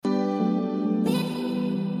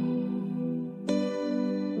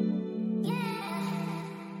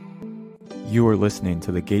You are listening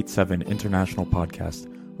to the Gate 7 International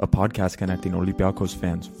Podcast, a podcast connecting Olympiacos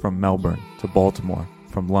fans from Melbourne to Baltimore,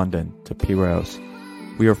 from London to Piraeus.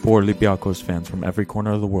 We are 4 Olympiacos fans from every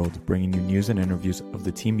corner of the world, bringing you news and interviews of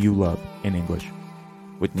the team you love in English.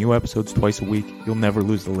 With new episodes twice a week, you'll never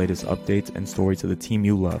lose the latest updates and stories of the team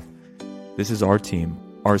you love. This is our team,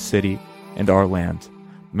 our city, and our land.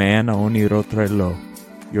 Man Aoniro Trello.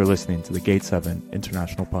 You're listening to the Gate 7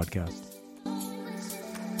 International Podcast.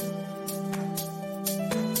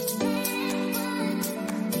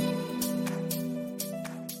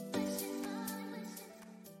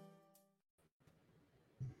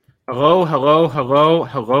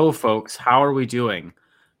 Hello, folks. How are we doing?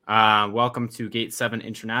 Welcome to Gate 7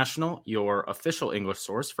 International, your official English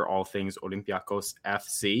source for all things Olympiacos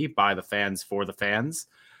FC by the fans for the fans.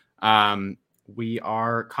 We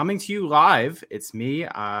are coming to you live. It's me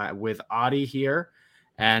with Adi here,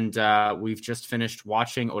 and we've just finished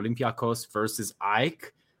watching Olympiacos versus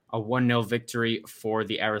AEK, a 1-0 victory for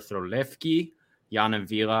the Erythrolefki. Jan and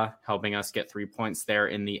Vila helping us get 3 points there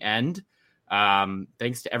in the end.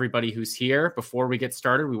 Thanks to everybody who's here. Before we get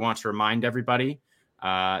started, we want to remind everybody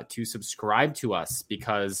to subscribe to us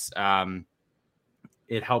because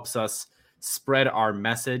it helps us spread our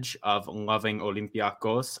message of loving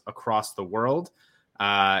Olympiacos across the world.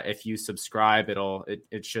 If you subscribe,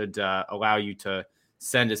 it should allow you to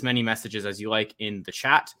send as many messages as you like in the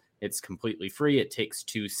chat. It's completely free. It takes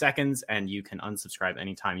 2 seconds, and you can unsubscribe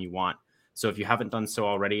anytime you want. So if you haven't done so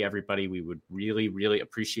already, everybody, we would really, really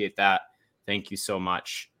appreciate that. Thank you so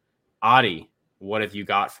much. Adi, what have you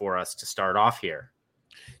got for us to start off here?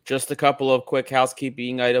 Just a couple of quick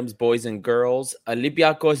housekeeping items, boys and girls.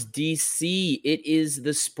 Olympiacos DC, it is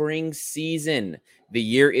the spring season. The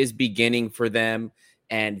year is beginning for them,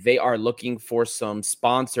 and they are looking for some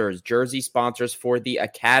sponsors, jersey sponsors for the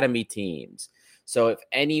academy teams. So if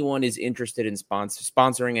anyone is interested in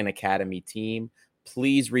sponsoring an academy team,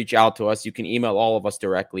 please reach out to us. You can email all of us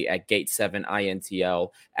directly at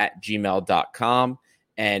gate7intl@gmail.com.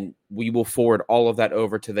 And we will forward all of that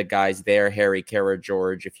over to the guys there, Harry, Kara,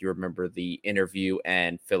 George, if you remember the interview,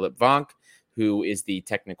 and Philip Vonk, who is the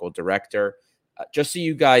technical director. Just so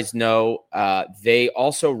you guys know, they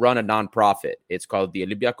also run a nonprofit. It's called the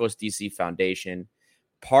Olympiacos DC Foundation.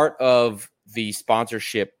 Part of the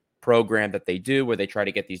sponsorship program that they do, where they try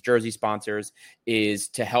to get these jersey sponsors, is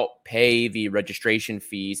to help pay the registration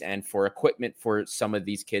fees and for equipment for some of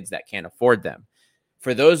these kids that can't afford them.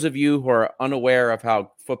 For those of you who are unaware of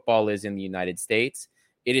how football is in the United States,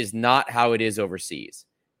 it is not how it is overseas.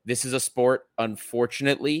 This is a sport,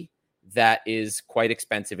 unfortunately, that is quite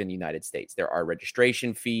expensive in the United States. There are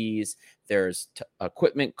registration fees, there's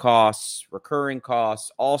equipment costs, recurring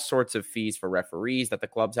costs, all sorts of fees for referees that the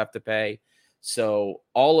clubs have to pay. So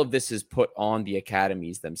all of this is put on the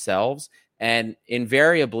academies themselves and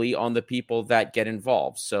invariably on the people that get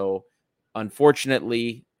involved. So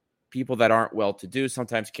unfortunately, people that aren't well-to-do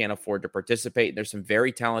sometimes can't afford to participate. There's some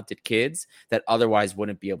very talented kids that otherwise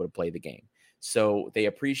wouldn't be able to play the game. So they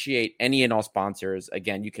appreciate any and all sponsors.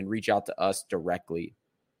 Again, you can reach out to us directly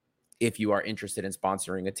if you are interested in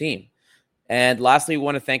sponsoring a team. And lastly, we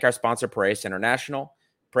want to thank our sponsor, Piraeus International.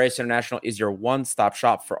 Piraeus International is your one-stop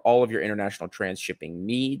shop for all of your international transshipping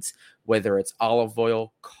needs, whether it's olive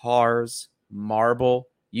oil, cars, marble,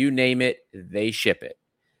 you name it, they ship it.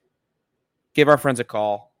 Give our friends a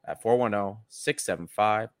call at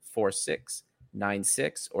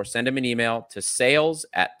 410-675-4696 or send them an email to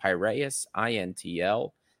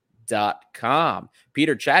sales@piraeusintl.com.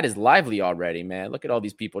 Peter, chat is lively already, man. Look at all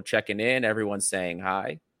these people checking in. Everyone's saying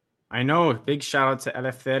hi. I know. Big shout out to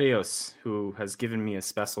Eleftherios, who has given me a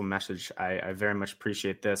special message. I very much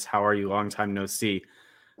appreciate this. How are you? Long time no see.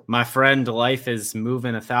 My friend, life is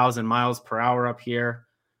moving 1,000 miles per hour up here.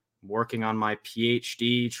 Working on my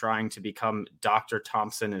PhD, trying to become Dr.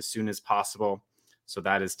 Thompson as soon as possible. So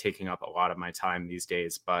that is taking up a lot of my time these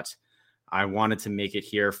days. But I wanted to make it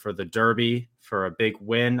here for the Derby, for a big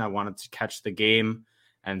win. I wanted to catch the game.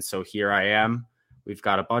 And so here I am. We've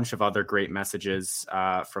got a bunch of other great messages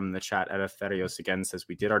from the chat. Eleftherios again says,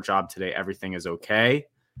 we did our job today. Everything is okay.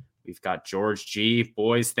 We've got George G.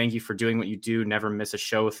 Boys, thank you for doing what you do. Never miss a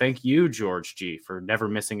show. Thank you, George G., for never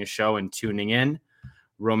missing a show and tuning in.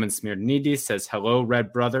 Roman Smirnidis says, hello,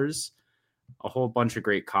 Red Brothers. A whole bunch of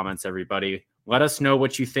great comments, everybody. Let us know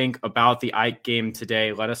what you think about the AEK game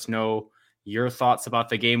today. Let us know your thoughts about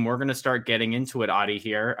the game. We're going to start getting into it, Adi,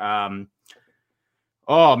 here.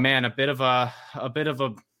 Oh man, a bit of a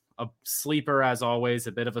sleeper as always,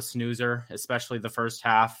 a bit of a snoozer, especially the first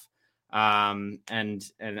half. And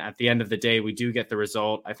at the end of the day, we do get the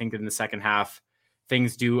result. I think in the second half,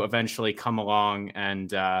 things do eventually come along,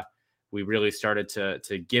 and we really started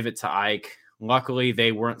to give it to AEK. Luckily,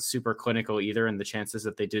 they weren't super clinical either in the chances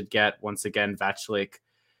that they did get. Once again, Vaclik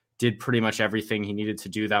did pretty much everything he needed to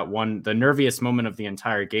do. The nerviest moment of the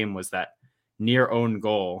entire game was that near own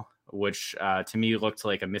goal, which to me looked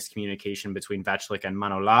like a miscommunication between Vaclik and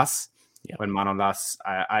Manolas. Yeah. When Manolas,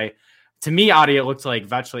 to me, Adi, it looked like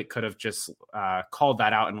Vaclik could have just called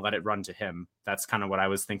that out and let it run to him. That's kind of what I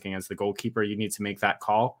was thinking as the goalkeeper. You need to make that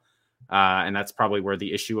call. And that's probably where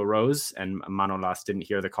the issue arose. And Manolas didn't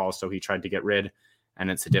hear the call, so he tried to get rid.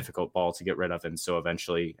 And it's a difficult ball to get rid of. And so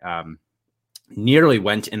eventually nearly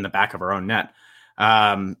went in the back of our own net.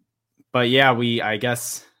 But yeah, I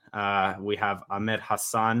guess we have Ahmed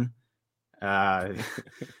Hassan.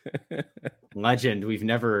 Legend. We've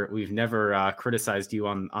never criticized you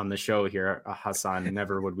on the show here, Hassan.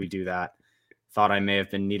 Never would we do that. Thought I may have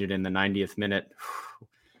been needed in the 90th minute.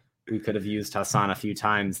 We could have used Hassan a few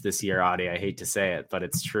times this year, Adi. I hate to say it, but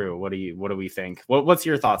it's true. What do we think? What's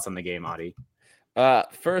your thoughts on the game, Adi?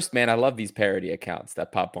 First, man, I love these parody accounts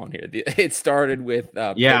that pop on here. It started with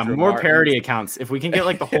Pedro more Martins. Parody accounts. If we can get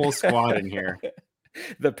like the whole squad in here.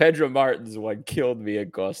 The Pedro Martins one killed me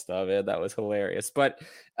at Costa, man. That was hilarious. But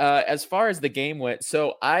as far as the game went,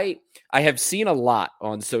 so I have seen a lot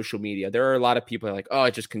on social media. There are a lot of people that are like, oh,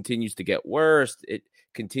 it just continues to get worse. It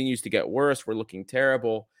continues to get worse. We're looking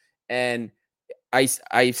terrible. And I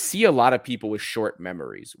see a lot of people with short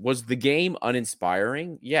memories. Was the game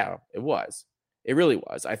uninspiring? Yeah, it was. It really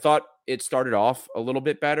was. I thought it started off a little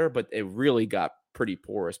bit better, but it really got pretty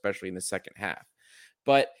poor, especially in the second half.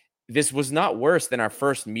 But this was not worse than our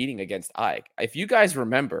first meeting against AEK. If you guys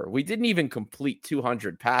remember, we didn't even complete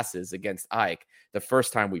 200 passes against AEK the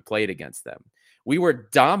first time we played against them. We were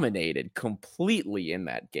dominated completely in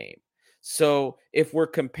that game. So if we're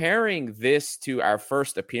comparing this to our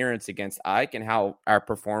first appearance against AEK and how our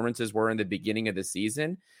performances were in the beginning of the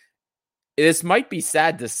season, this might be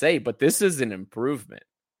sad to say, but this is an improvement.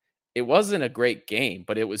 It wasn't a great game,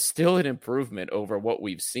 but it was still an improvement over what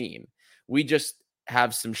we've seen. We just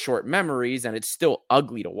have some short memories and it's still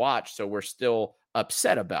ugly to watch. So we're still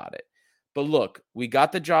upset about it. But look, we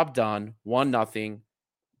got the job done. 1-0.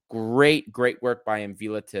 Great work by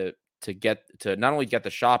M'Vila to not only get the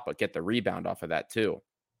shot, but get the rebound off of that too.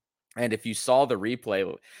 And if you saw the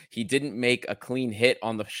replay, he didn't make a clean hit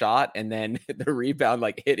on the shot, and then the rebound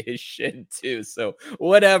hit his shin too. So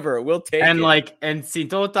whatever, we'll take it. And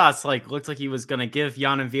Sintotas looked like he was gonna give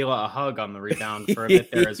Jan M'Vila a hug on the rebound for a bit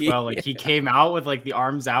there as well. He came out with the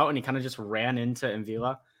arms out, and he kind of just ran into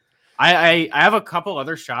M'Vila. I have a couple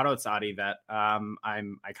other shout outs, Adi, that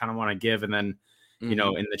I kind of want to give, and then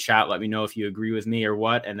in the chat, let me know if you agree with me or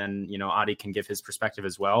what, and then Adi can give his perspective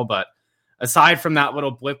as well. But aside from that little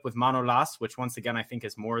blip with Manolas, which once again I think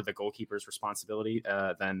is more the goalkeeper's responsibility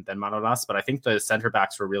than Manolas, but I think the center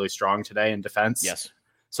backs were really strong today in defense. Yes.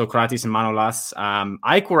 Socrates and Manolas.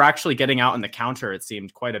 AEK were actually getting out in the counter, it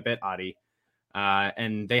seemed, quite a bit, Adi.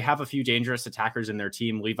 And they have a few dangerous attackers in their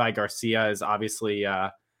team. Levi Garcia is obviously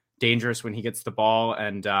dangerous when he gets the ball,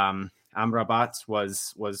 and Amrabat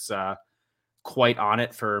was quite on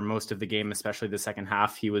it for most of the game, especially the second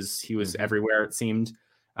half. He was everywhere, it seemed.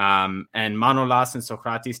 And Manolas and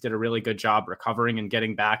Socrates did a really good job recovering and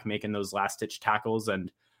getting back, making those last-ditch tackles,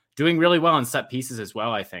 and doing really well in set pieces as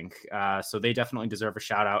well, I think. So they definitely deserve a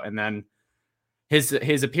shout-out. And then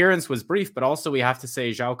his appearance was brief, but also we have to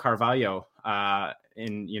say João Carvalho.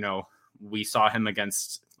 We saw him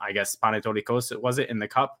against, I guess, Panathinaikos, was it, in the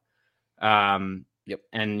Cup? Yep.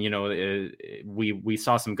 And, we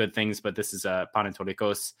saw some good things, but this is a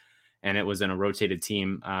Panathinaikos, and it was in a rotated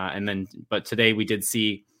team. But today we did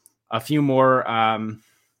see a few more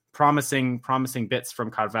promising bits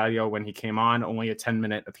from Carvalho when he came on. Only a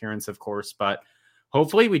 10-minute appearance, of course, but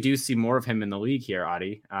hopefully we do see more of him in the league here,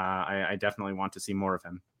 Adi. I definitely want to see more of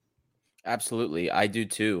him. Absolutely. I do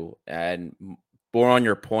too. And more on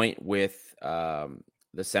your point with the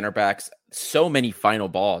center backs, so many final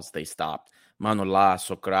balls they stopped. Manolas,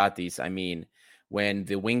 Socrates. I mean, when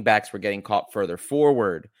the wing backs were getting caught further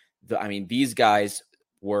forward, these guys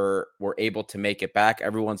were able to make it back.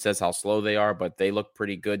 Everyone says how slow they are, but they look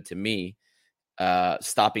pretty good to me,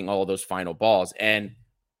 stopping all of those final balls. And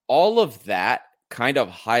all of that kind of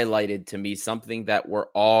highlighted to me something that we're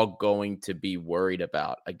all going to be worried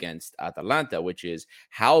about against Atalanta, which is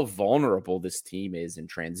how vulnerable this team is in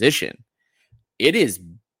transition. It is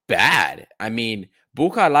bad. I mean,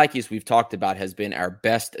 Bouchalakis, we've talked about, has been our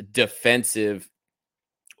best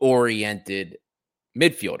defensive-oriented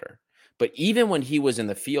midfielder. But even when he was in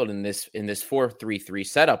the field in this 4-3-3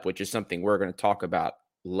 setup, which is something we're going to talk about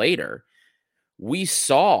later, we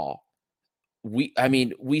saw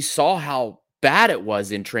how bad it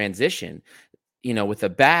was in transition. You know, with a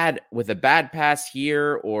bad pass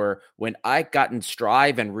here, or when I got in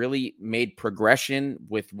strive and really made progression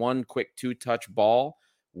with one quick 2-touch ball,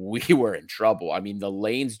 we were in trouble. I mean, the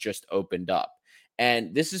lanes just opened up.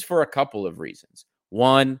 And this is for a couple of reasons.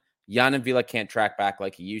 One, Yann M'Vila can't track back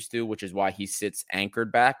like he used to, which is why he sits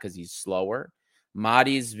anchored back because he's slower.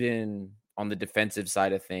 Madi's been on the defensive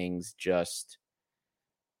side of things just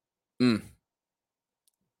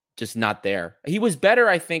not there. He was better,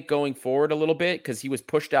 I think, going forward a little bit because he was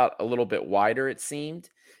pushed out a little bit wider, it seemed,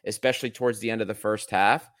 especially towards the end of the first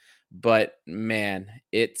half. But, man,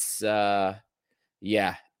 it's, that's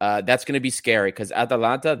going to be scary because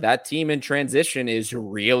Atalanta, that team in transition is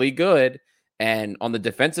really good. And on the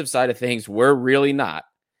defensive side of things, we're really not.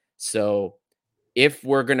 So if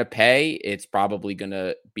we're going to pay, it's probably going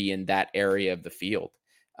to be in that area of the field.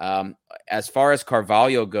 As far as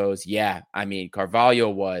Carvalho goes,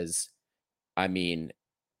 Carvalho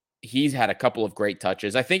he's had a couple of great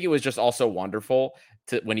touches. I think it was just also wonderful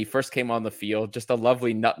when he first came on the field, just a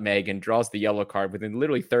lovely nutmeg and draws the yellow card within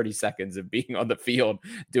literally 30 seconds of being on the field,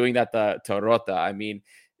 doing that to Rota. I mean,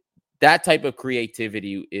 that type of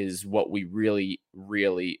creativity is what we really,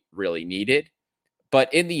 really, really needed.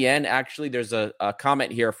 But in the end, actually, there's a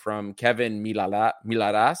comment here from Kevin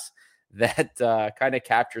Milaras that kind of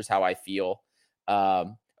captures how I feel.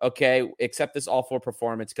 Okay, accept this all-for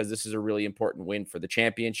performance because this is a really important win for the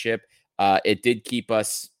championship. It did keep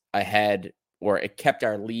us ahead, or it kept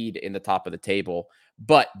our lead in the top of the table.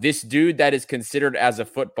 But this dude that is considered as a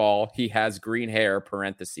football, he has green hair,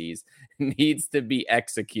 parentheses, needs to be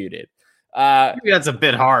executed. Maybe that's a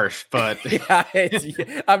bit harsh, but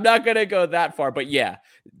I'm not going to go that far. But yeah,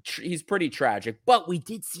 he's pretty tragic. But we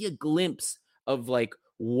did see a glimpse of like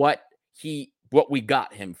what we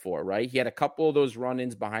got him for, right? He had a couple of those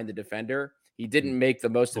run-ins behind the defender. He didn't make the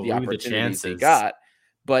most of the opportunities he got,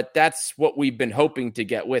 but that's what we've been hoping to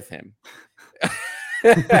get with him.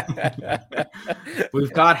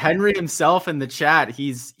 We've got Henry himself in the chat.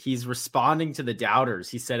 He's responding to the doubters.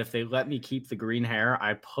 He said, if they let me keep the green hair,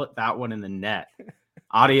 I put that one in the net.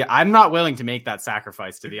 Adi, I'm not willing to make that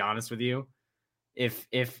sacrifice, to be honest with you. If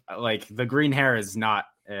like the green hair is not,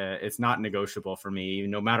 it's not negotiable for me,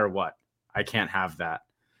 no matter what. I can't have that.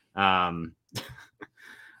 Oh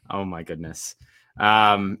my goodness.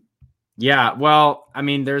 Yeah, well, I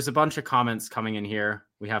mean, there's a bunch of comments coming in here.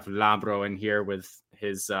 We have Lambro in here with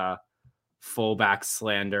his fullback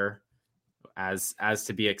slander, as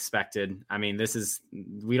to be expected. I mean,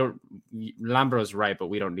 Lambro's right, but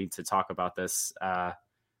we don't need to talk about this.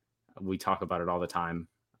 We talk about it all the time.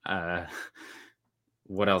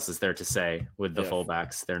 What else is there to say with the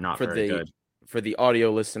fullbacks? They're not very good. For the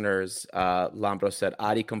audio listeners, Lambro said,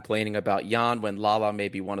 Adi complaining about Jan when Lala may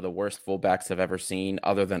be one of the worst fullbacks I've ever seen,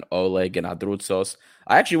 other than Oleg and Adrutsos.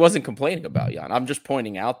 I actually wasn't complaining about Jan. I'm just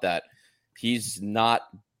pointing out that he's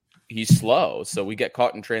slow. So we get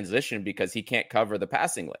caught in transition because he can't cover the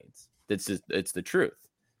passing lanes. It's the truth.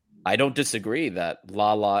 I don't disagree that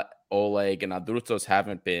Lala, Oleg, and Adrutsos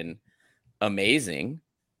haven't been amazing.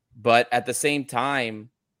 But at the same time,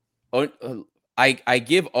 I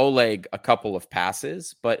give Oleg a couple of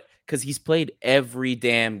passes, but because he's played every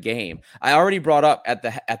damn game. I already brought up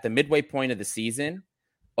at the midway point of the season,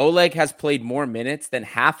 Oleg has played more minutes than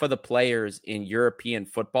half of the players in European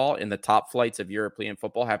football, in the top flights of European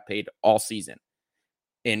football, have played all season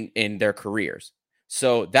in their careers.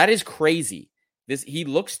 So that is crazy. He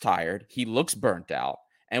looks tired, he looks burnt out,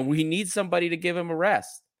 and we need somebody to give him a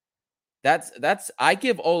rest. I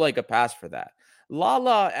give Oleg a pass for that.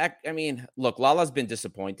 Lala, I mean, look, Lala's been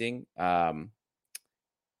disappointing for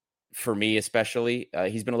me, especially.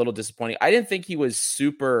 He's been a little disappointing. I didn't think he was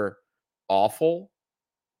super awful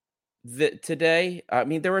today. I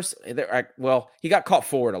mean, he got caught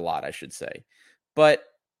forward a lot, I should say. But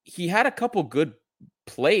he had a couple good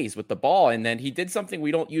plays with the ball, and then he did something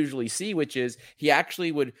we don't usually see, which is he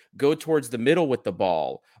actually would go towards the middle with the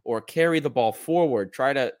ball or carry the ball forward,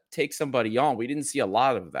 try to take somebody on. We didn't see a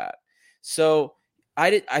lot of that. So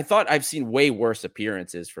I thought I've seen way worse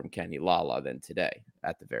appearances from Kenny Lala than today,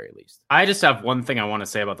 at the very least. I just have one thing I want to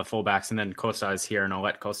say about the fullbacks, and then Costa is here, and I'll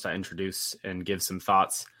let Costa introduce and give some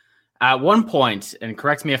thoughts. At one point, and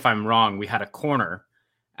correct me if I'm wrong, we had a corner,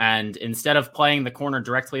 and instead of playing the corner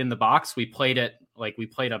directly in the box, we played a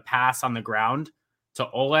pass on the ground to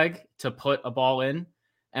Oleg to put a ball in.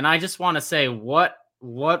 And I just want to say, what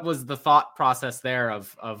was the thought process there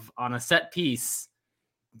of on a set piece,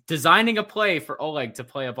 designing a play for Oleg to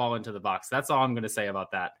play a ball into the box? That's all I'm going to say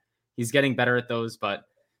about that. He's getting better at those, but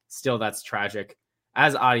still, that's tragic.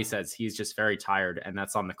 As Adi says, he's just very tired, and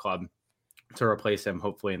that's on the club to replace him,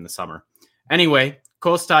 hopefully in the summer. Anyway,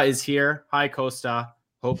 Costa is here. Hi, Costa.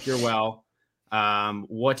 Hope you're well.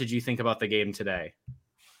 What did you think about the game today?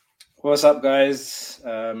 What's up, guys?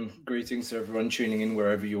 Greetings to everyone tuning in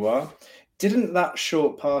wherever you are. Didn't that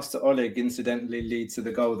short pass to Oleg incidentally lead to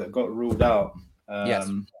the goal that got ruled out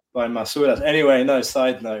Yes. by Masouras? Anyway, no,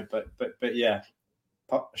 side note, but yeah,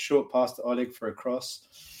 a short pass to Oleg for a cross.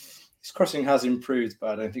 His crossing has improved, but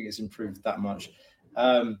I don't think it's improved that much.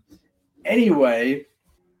 Anyway,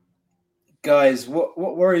 guys, what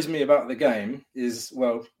worries me about the game is,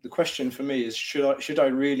 well, the question for me is, should I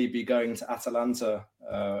really be going to Atalanta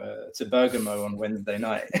to Bergamo on Wednesday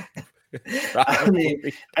night? I mean,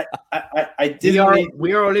 I didn't.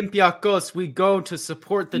 We are Olympiacos. We go to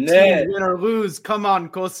support the team, win or lose. Come on,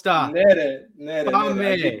 Costa.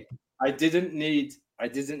 I didn't need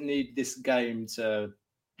this game to,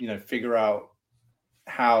 figure out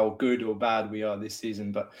how good or bad we are this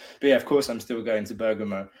season. But yeah, of course, I'm still going to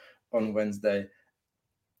Bergamo on Wednesday.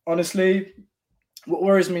 Honestly, what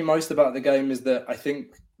worries me most about the game is that I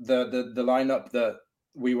think the lineup that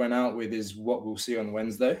we went out with is what we'll see on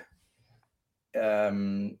Wednesday.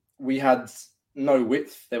 We had no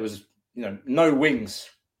width. There was, no wings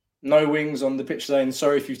on the pitch lane.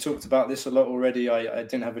 Sorry if you've talked about this a lot already. I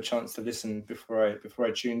didn't have a chance to listen before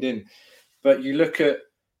I tuned in. But you look at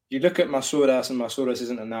Masouras, and Masouras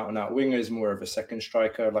isn't an out-and-out winger. He's more of a second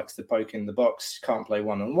striker, likes to poke in the box, can't play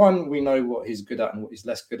one-on-one. We know what he's good at and what he's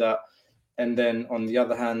less good at. And then on the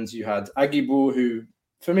other hand, you had Aguibou, who,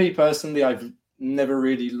 for me personally, I've never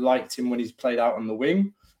really liked him when he's played out on the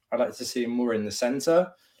wing. I like to see him more in the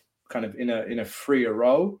centre, kind of in a freer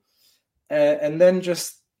role. And then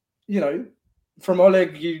just, from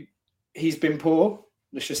Oleg, he's been poor.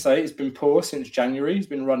 Let's just say he's been poor since January. He's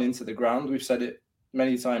been run into the ground. We've said it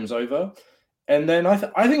many times over. And then I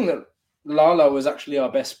think that Lala was actually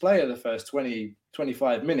our best player the first 20,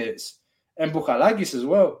 25 minutes, and Bouchalakis as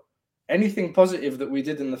well. Anything positive that we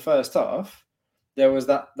did in the first half, there was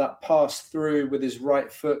that pass through with his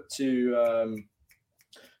right foot to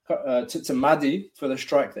Madi for the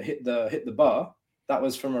strike that hit the bar. That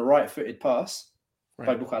was from a right-footed pass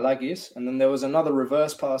by Bouchalakis. And then there was another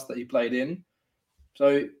reverse pass that he played in.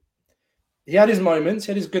 So he had his moments. He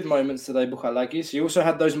had his good moments today, Bouchalakis. He also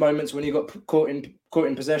had those moments when he got caught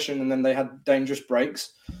in possession, and then they had dangerous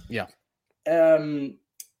breaks. Yeah. And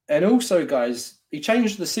also, guys, he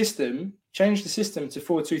changed the system to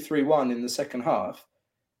 4-2-3-1 in the second half,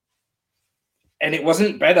 and it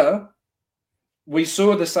wasn't better. We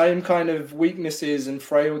saw the same kind of weaknesses and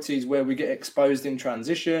frailties where we get exposed in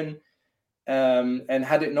transition. And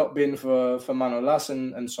had it not been for Manolas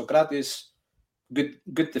and Socrates,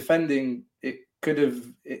 good defending, it could have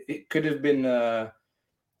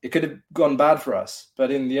gone bad for us.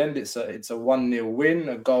 But in the end, it's a 1-0 win,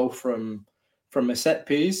 a goal from a set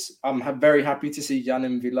piece. I'm very happy to see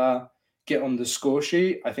Yann Villar get on the score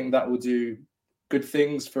sheet. I think that will do good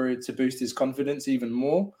things for it to boost his confidence even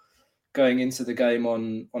more going into the game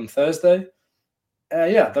on Thursday.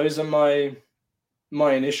 Those are my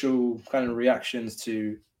initial kind of reactions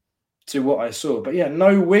to what I saw. But yeah,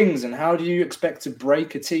 no wings. And how do you expect to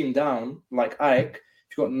break a team down like AEK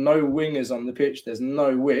if you've got no wingers on the pitch? There's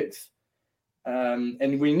no width.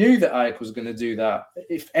 And we knew that AEK was going to do that.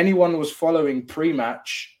 If anyone was following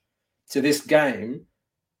pre-match to this game,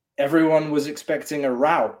 everyone was expecting a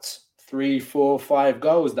rout, 3, 4, 5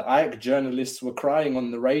 goals. The AEK journalists were crying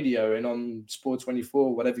on the radio and on Sport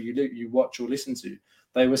 24, whatever you watch or listen to.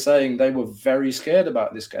 They were saying they were very scared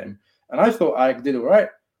about this game. And I thought AEK did all right.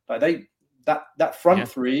 Like that front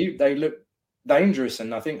three, they looked dangerous.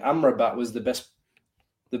 And I think Amrabat was the best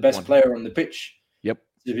player on the pitch. Yep.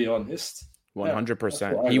 To be honest.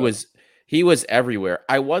 100%. He was everywhere.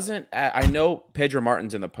 I know Pedro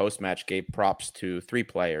Martins in the post-match gave props to 3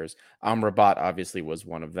 players. Amrabat obviously was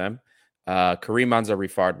one of them. Karim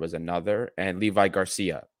Manzarifard was another, and Levi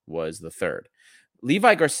Garcia was the third.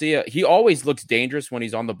 Levi Garcia, he always looks dangerous when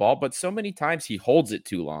he's on the ball, but so many times he holds it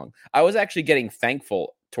too long. I was actually getting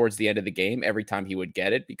thankful towards the end of the game every time he would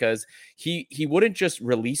get it, because he wouldn't just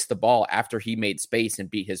release the ball after he made space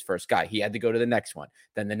and beat his first guy. He had to go to the next one,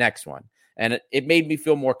 then the next one. And it made me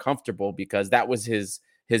feel more comfortable, because that was his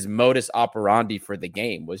modus operandi for the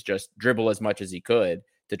game, was just dribble as much as he could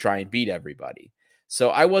to try and beat everybody. So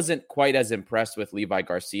I wasn't quite as impressed with Levi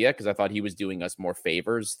Garcia, because I thought he was doing us more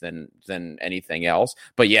favors than anything else.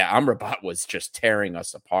 But yeah, Amrabat was just tearing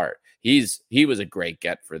us apart. He was a great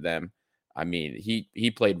get for them. I mean,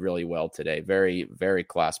 he played really well today. Very, very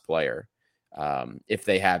class player. If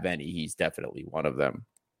they have any, he's definitely one of them.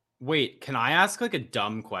 Wait, can I ask like a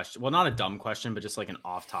dumb question? Well, not a dumb question, but just like an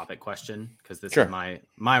off-topic question, because this Sure. is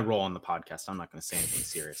my role on the podcast. I'm not going to say anything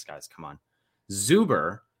serious, guys. Come on.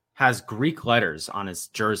 Zuber has Greek letters on his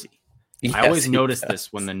jersey. Yes, I always he notice does.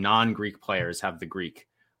 this when the non-Greek players have the Greek.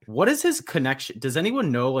 What is his connection? Does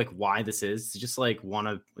anyone know like why this is? Just like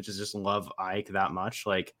just love Ike that much?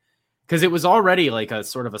 Like, because it was already like a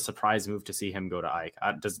sort of a surprise move to see him go to Ike.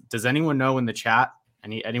 Does anyone know in the chat?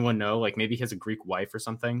 Anyone know? Like maybe he has a Greek wife or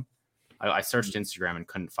something. I searched Instagram and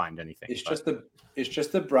couldn't find anything. It's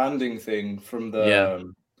just the branding thing from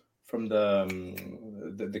the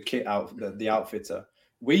kit out the outfitter.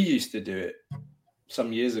 We used to do it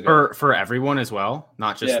some years ago for everyone as well,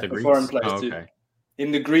 not just the Greeks. Foreign players okay. too.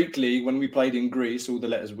 In the Greek league, when we played in Greece, all the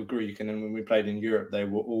letters were Greek, and then when we played in Europe, they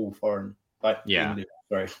were all foreign. Like English,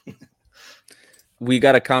 sorry. We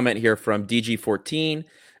got a comment here from DG14.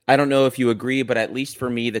 I don't know if you agree, but at least for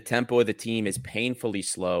me, the tempo of the team is painfully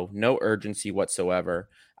slow, no urgency whatsoever.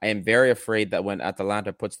 I am very afraid that when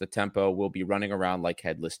Atalanta puts the tempo, we'll be running around like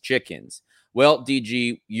headless chickens. Well,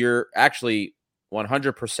 DG, you're actually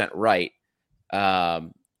 100% right.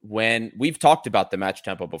 When we've talked about the match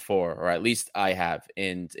tempo before, or at least I have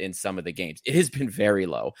in some of the games, it has been very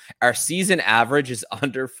low. Our season average is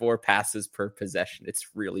under 4 passes per possession.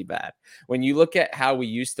 It's really bad. When you look at how we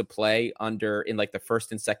used to play in like the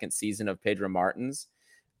first and second season of Pedro Martins,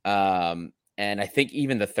 and I think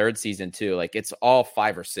even the third season too, like it's all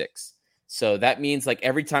 5 or 6. So that means like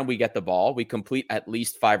every time we get the ball, we complete at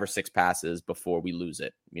least 5 or 6 passes before we lose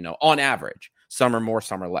it, on average. Some are more,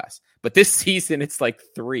 some are less. But this season, it's like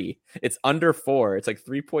 3. It's under 4. It's like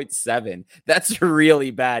 3.7. That's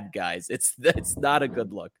really bad, guys. It's not a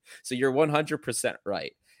good look. So you're 100%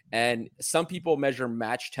 right. And some people measure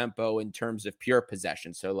match tempo in terms of pure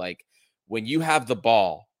possession. So like when you have the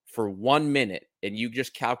ball for 1 minute and you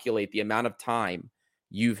just calculate the amount of time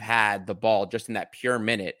you've had the ball just in that pure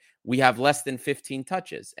minute, we have less than 15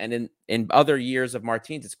 touches. And in other years of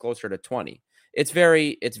Martins, it's closer to 20. It's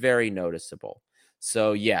very noticeable.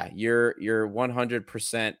 So yeah, you're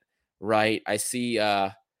 100% right. I see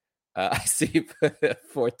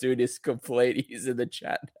Fortunis complaint. He's in the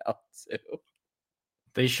chat now too.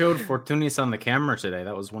 They showed Fortunis on the camera today.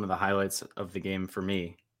 That was one of the highlights of the game for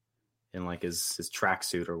me, in like his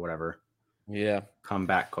tracksuit or whatever. Yeah, come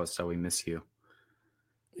back, Costa. We miss you.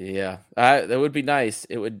 Yeah, that would be nice.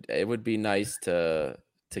 It would be nice to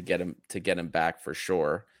get him back for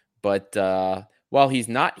sure. But while he's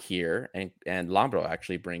not here, and Lambro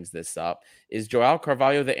actually brings this up, is Joao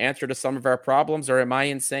Carvalho the answer to some of our problems, or am I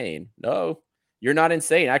insane? No, you're not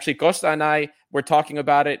insane. Actually, Costa and I were talking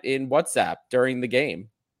about it in WhatsApp during the game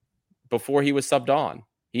before he was subbed on.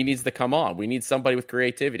 He needs to come on. We need somebody with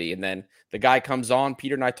creativity. And then the guy comes on.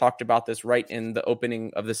 Peter and I talked about this right in the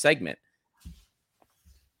opening of the segment.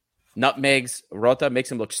 Nutmegs Rota,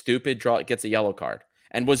 makes him look stupid, gets a yellow card,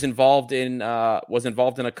 and was involved in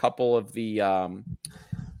a couple of the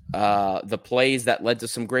plays that led to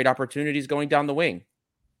some great opportunities going down the wing.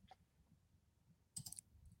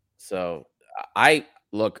 So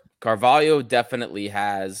Carvalho definitely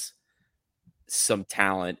has some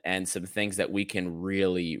talent and some things that we can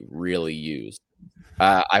really, really use.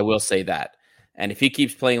 I will say that. And if he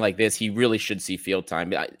keeps playing like this, he really should see field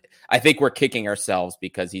time. I think we're kicking ourselves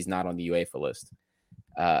because he's not on the UEFA list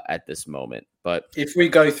at this moment. But if we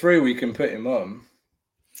go through, we can put him on.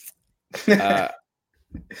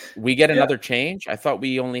 We get another change. I thought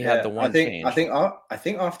we only had the one change. I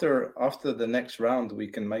think after the next round, we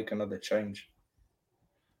can make another change.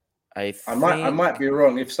 I might be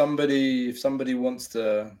wrong. If somebody wants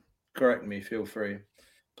to correct me, feel free.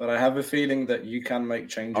 But I have a feeling that you can make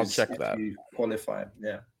changes if you qualify.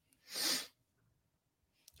 Yeah.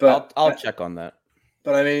 But I'll check on that.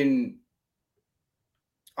 But I mean,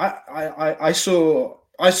 I saw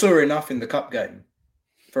enough in the cup game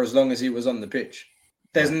for as long as he was on the pitch.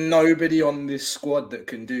 There's nobody on this squad that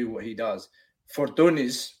can do what he does.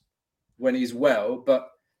 Fortunis when he's well, but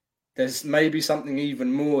there's maybe something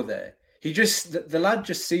even more there. The lad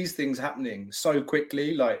just sees things happening so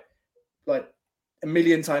quickly, like a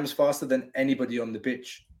million times faster than anybody on the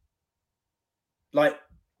pitch. Like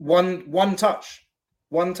one touch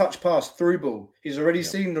pass, through ball. He's already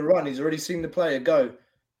seen the run. He's already seen the player go.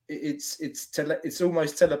 It's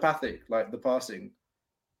almost telepathic, like the passing,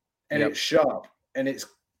 and it's sharp and it's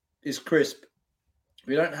crisp.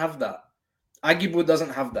 We don't have that. Aguibu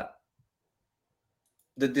doesn't have that.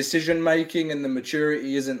 The decision making and the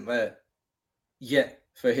maturity isn't there yet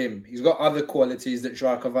for him. He's got other qualities that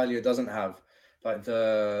Joao Carvalho doesn't have, like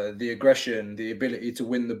the aggression, the ability to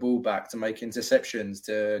win the ball back, to make interceptions,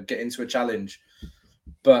 to get into a challenge.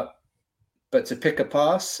 But to pick a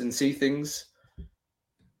pass and see things,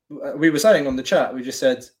 we were saying on the chat, we just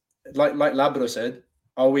said, like Labro said,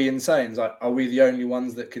 are we insane? Like, are we the only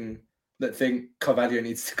ones that can that think Carvalho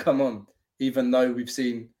needs to come on, even though we've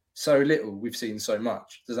seen so little, we've seen so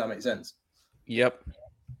much. Does that make sense? Yep.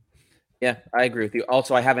 Yeah, I agree with you.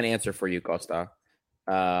 Also, I have an answer for you, Costa.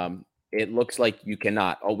 It looks like you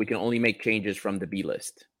cannot. Oh, we can only make changes from the B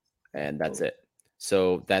list, and that's it.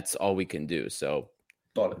 So that's all we can do. So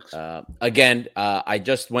bollocks. Again, I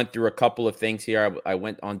just went through a couple of things here. I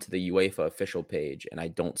went onto the UEFA official page, and I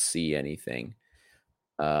don't see anything.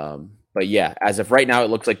 But yeah, as of right now, it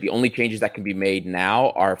looks like the only changes that can be made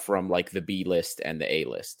now are from like the B list and the A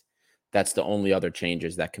list. That's the only other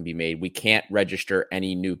changes that can be made. We can't register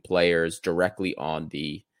any new players directly on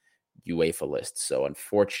the UEFA list. So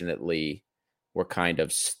unfortunately, we're kind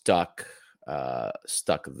of stuck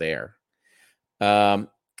there.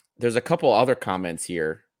 There's a couple other comments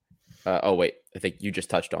here. Oh, wait, I think you just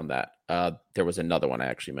touched on that. There was another one I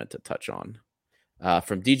actually meant to touch on.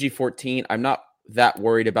 From DG14, I'm not that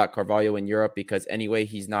worried about Carvalho in Europe because anyway,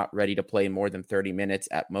 he's not ready to play more than 30 minutes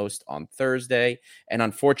at most on Thursday. And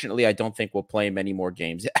unfortunately, I don't think we'll play many more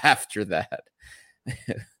games after that.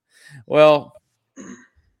 Well,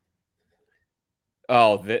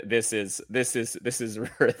 this is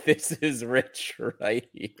rich right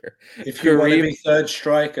here. If you want to be third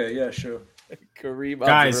striker, yeah, sure.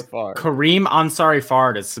 Guys, Kareem Ansari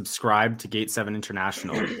Fard is subscribed to Gate 7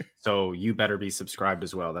 International, so you better be subscribed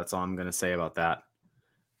as well. That's all I'm going to say about that.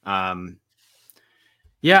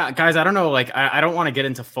 Yeah, guys, I don't know. Like, I don't want to get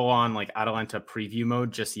into full on like Atalanta preview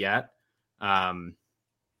mode just yet.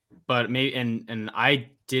 But maybe, and I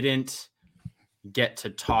didn't get to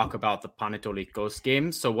talk about the Panetolikos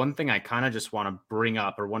game. So one thing I kind of just want to bring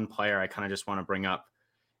up, or one player I kind of just want to bring up,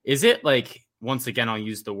 is it like, once again, we'll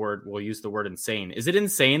use the word insane. Is it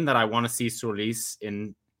insane that I want to see Solis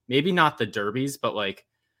in maybe not the derbies, but like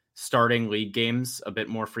starting league games a bit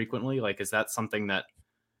more frequently? Like, is that something that,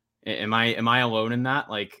 am I alone in that?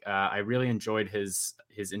 Like, I really enjoyed his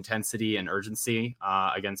intensity and urgency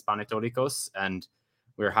against Panetolikos, and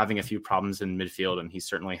we were having a few problems in midfield, and he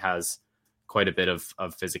certainly has quite a bit of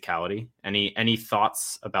physicality. Any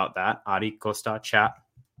thoughts about that, Adi, Costa, chat?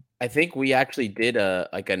 I think we actually did a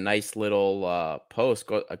nice little post.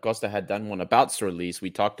 Costa had done one about Solis.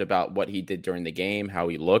 We talked about what he did during the game, how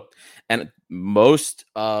he looked, and most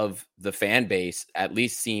of the fan base at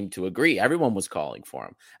least seemed to agree. Everyone was calling for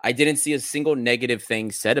him. I didn't see a single negative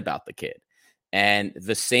thing said about the kid, and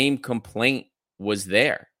the same complaint was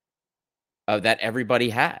there that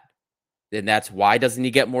everybody had, and that's why doesn't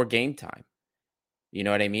he get more game time? You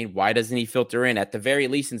know what I mean? Why doesn't he filter in at the very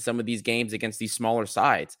least in some of these games against these smaller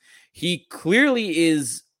sides? He clearly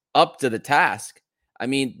is up to the task. I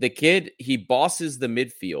mean, the kid, he bosses the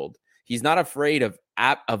midfield. He's not afraid of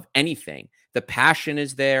anything. The passion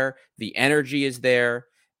is there. The energy is there.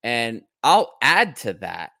 And I'll add to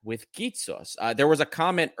that with Kitsos. There was a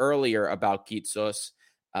comment earlier about Kitsos,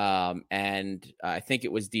 and I think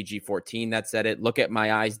it was DG14 that said it. Look at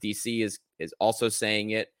my eyes. DC is also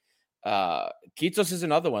saying it. Kitsos is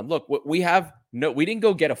another one. Look, we didn't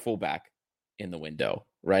go get a fullback in the window,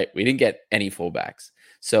 right? We didn't get any fullbacks.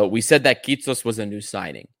 So we said that Kitsos was a new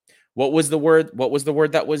signing. What was the word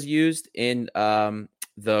that was used in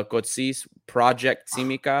the Kotsis Project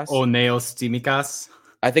Tsimikas? Oh, Neos Tsimikas.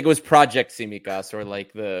 I think it was Project Tsimikas, or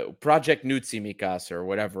like the Project New Tsimikas, or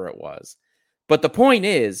whatever it was. But the point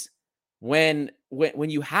is, when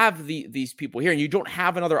you have these people here and you don't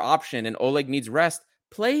have another option and Oleg needs rest,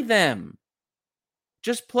 play them.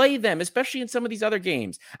 Just play them, especially in some of these other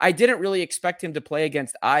games. I didn't really expect him to play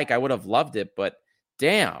against Ike. I would have loved it, but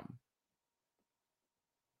damn.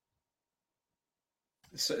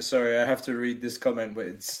 Sorry, I have to read this comment, but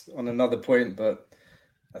it's on another point. But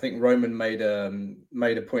I think Roman made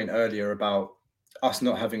a point earlier about us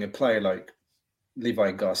not having a player like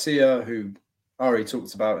Levi Garcia, who Ari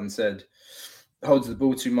talked about and said holds the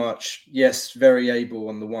ball too much. Yes, very able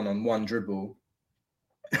on the one-on-one dribble.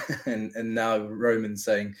 and now Roman's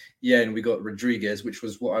saying, yeah, and we got Rodriguez, which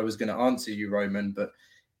was what I was going to answer you, Roman. But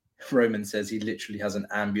Roman says he literally has an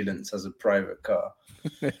ambulance as a private car.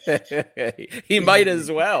 He might as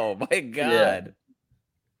well. My God.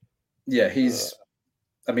 Yeah, he's,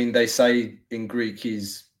 I mean, they say in Greek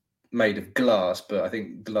he's made of glass, but I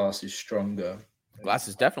think glass is stronger. Glass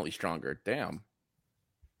is definitely stronger. Damn.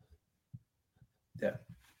 Yeah.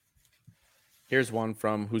 Here's one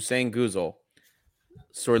from Hussein Guzel.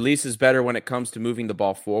 Solis is better when it comes to moving the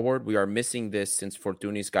ball forward. We are missing this since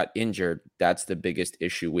Fortunis got injured. That's the biggest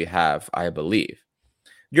issue we have, I believe.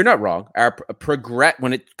 You're not wrong.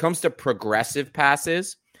 When it comes to progressive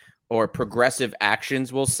passes or progressive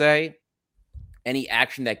actions, we'll say, any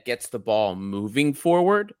action that gets the ball moving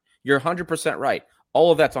forward, you're 100% right.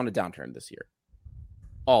 All of that's on a downturn this year.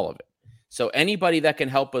 All of it. So anybody that can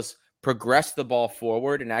help us progress the ball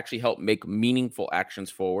forward and actually help make meaningful actions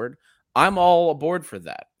forward, I'm all aboard for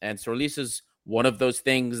that. And Sorlis is one of those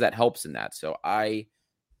things that helps in that. So I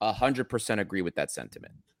 100% agree with that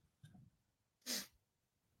sentiment.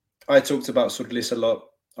 I talked about Sorlis a lot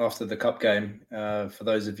after the cup game. For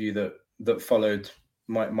those of you that followed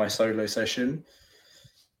my solo session,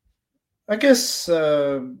 I guess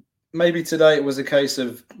maybe today it was a case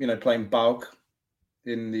of playing BAUK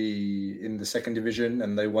in the second division,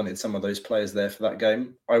 and they wanted some of those players there for that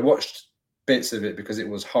game. I watched bits of it because it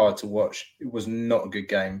was hard to watch. It was not a good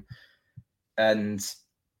game, and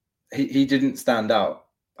he didn't stand out.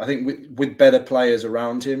 I think with better players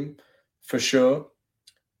around him, for sure.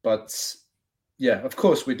 But yeah, of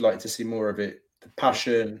course, we'd like to see more of it. The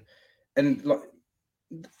passion, and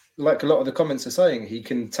like a lot of the comments are saying, he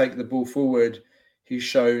can take the ball forward. He's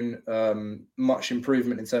shown much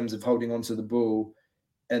improvement in terms of holding onto the ball.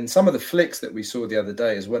 And some of the flicks that we saw the other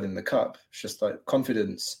day as well in the cup, it's just like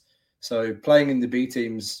confidence. So playing in the B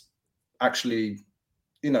teams, actually,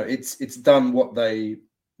 it's done what they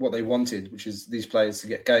wanted, which is these players to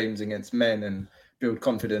get games against men and build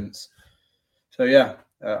confidence. So yeah,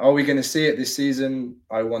 are we going to see it this season?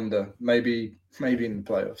 I wonder. Maybe in the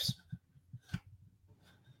playoffs.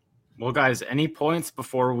 Well, guys, any points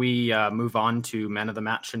before we move on to man of the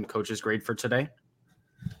match and coach's grade for today?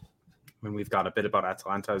 When we've got a bit about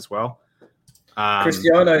Atalanta as well.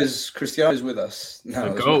 Cristiano's with us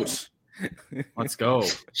now. The GOAT. Let's go.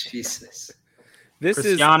 Jesus.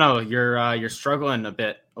 Cristiano, you're struggling a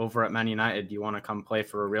bit over at Man United. Do you want to come play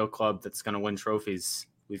for a real club that's going to win trophies?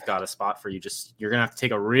 We've got a spot for you. You're going to have to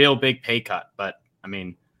take a real big pay cut, but I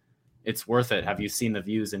mean, it's worth it. Have you seen the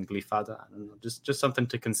views in Glifada? I don't know, just something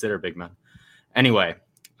to consider, big man. Anyway,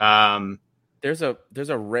 there's a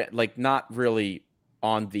not really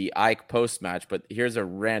on the Ike post match, but here's a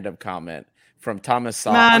random comment from Thomas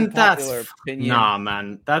Saw. Man, that's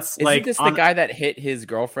Isn't this the guy that hit his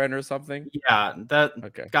girlfriend or something? Yeah,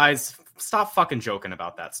 okay. Guys, stop fucking joking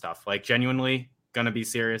about that stuff. Like, genuinely, gonna be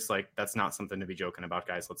serious. Like, that's not something to be joking about,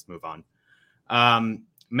 guys. Let's move on.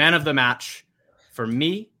 Man of the match for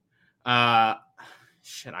me. I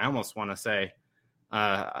almost want to say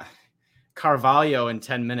Carvalho in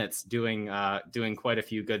 10 minutes doing quite a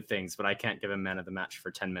few good things, but I can't give him man of the match for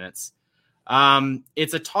 10 minutes.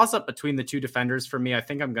 It's a toss-up between the two defenders for me. I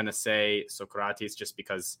think I'm going to say Socrates just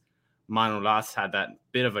because Manolas had that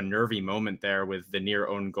bit of a nervy moment there with the near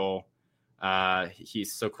own goal.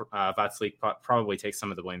 Vatslik probably takes some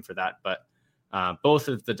of the blame for that, but both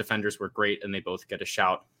of the defenders were great and they both get a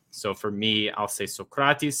shout. So for me, I'll say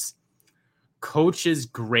Socrates. Coach's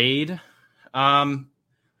grade.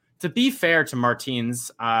 To be fair to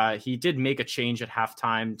Martins, he did make a change at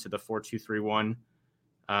halftime to the 4-2-3-1.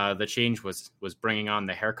 The change was bringing on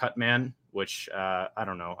the haircut man, which I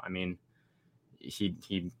don't know. I mean,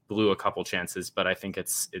 he blew a couple chances, but I think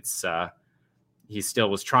it's he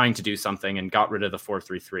still was trying to do something and got rid of the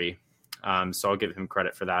 4-3-3. So I'll give him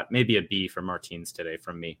credit for that. Maybe a B for Martins today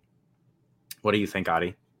from me. What do you think,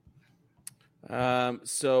 Adi?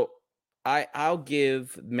 So I'll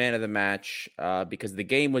give man of the match because the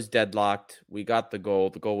game was deadlocked. We got the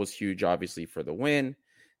goal. The goal was huge, obviously, for the win.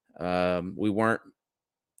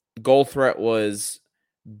 Goal threat was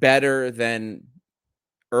better than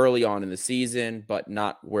early on in the season, but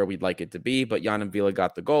not where we'd like it to be. But Yann M'Vila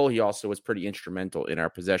got the goal. He also was pretty instrumental in our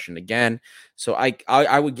possession again. So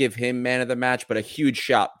I would give him man of the match, but a huge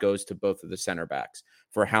shout goes to both of the center backs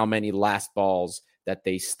for how many last balls that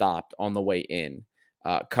they stopped on the way in.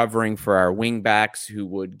 Covering for our wing backs who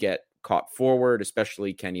would get caught forward,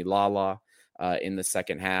 especially Kenny Lala in the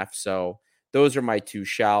second half. So those are my two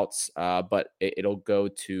shouts, but it'll go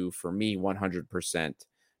to, for me, 100%.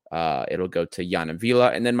 It'll go to Yann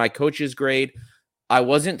M'Vila. And then my coach's grade, I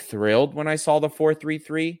wasn't thrilled when I saw the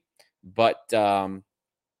 4-3-3, but and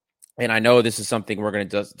I know this is something we're going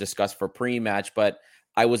to discuss for pre-match, but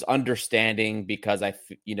I was understanding because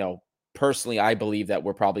personally, I believe that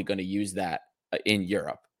we're probably going to use that in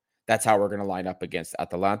Europe. That's how we're going to line up against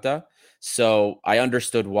Atalanta. So I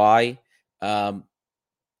understood why.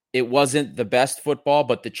 It wasn't the best football,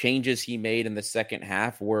 but the changes he made in the second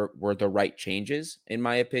half were the right changes, in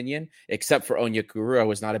my opinion, except for Onyekuru. I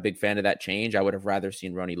was not a big fan of that change. I would have rather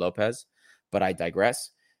seen Rony Lopez, but I digress.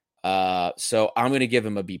 So I'm going to give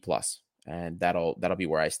him a B+, and that'll be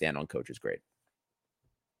where I stand on coach's grade.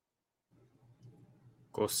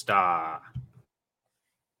 Costa.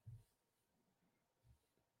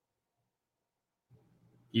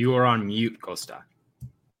 You are on mute, Costa.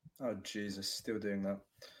 Oh, Jesus. Still doing that.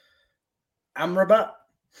 Amrabat.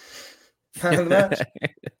 Man of the match.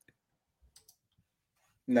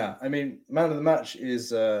 Nah, I mean, man of the match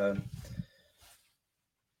is Jan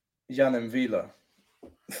M'Vila.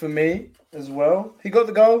 For me as well. He got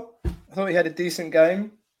the goal. I thought he had a decent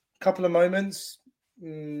game. Couple of moments,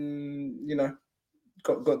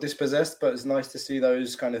 got dispossessed, but it's nice to see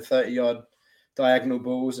those kind of 30-yard diagonal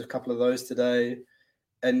balls, a couple of those today.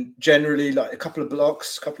 And generally, like a couple of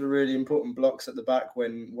really important blocks at the back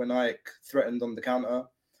when Ike threatened on the counter.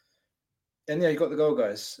 And yeah, he got the goal,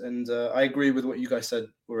 guys. And I agree with what you guys said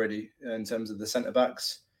already in terms of the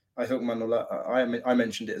centre-backs. I thought I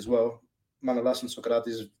mentioned it as well. Manolas and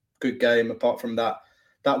Socrates, good game, apart from that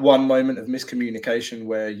one moment of miscommunication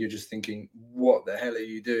where you're just thinking, what the hell are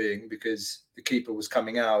you doing? Because the keeper was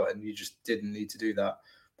coming out and you just didn't need to do that.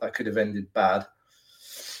 That could have ended bad.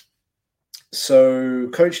 So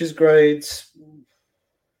coach's grades,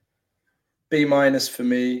 B- for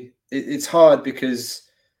me. It's hard because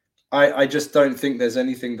I just don't think there's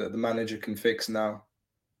anything that the manager can fix now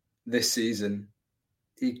this season.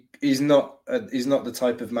 He's not the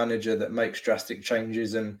type of manager that makes drastic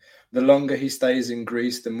changes, and the longer he stays in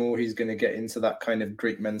Greece, the more he's going to get into that kind of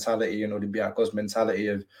Greek mentality and Olympiacos mentality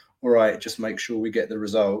of, all right, just make sure we get the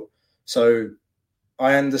result. So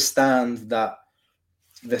I understand that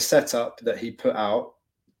the setup that he put out,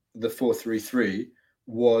 the 4-3-3,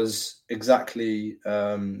 was exactly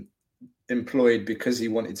employed because he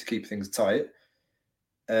wanted to keep things tight.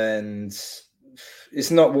 And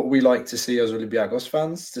it's not what we like to see as Olympiacos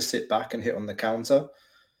fans, to sit back and hit on the counter.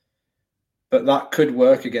 But that could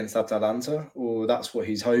work against Atalanta, or that's what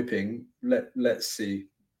he's hoping. Let's see.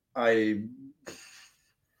 I'm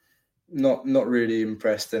not really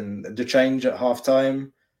impressed. And the change at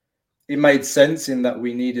halftime, it made sense in that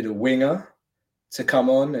we needed a winger to come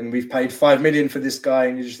on, and we've paid 5 million for this guy,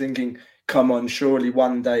 and you're just thinking, come on, surely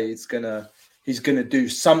one day he's gonna do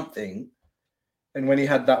something. And when he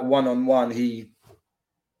had that one-on-one, he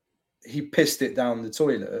pissed it down the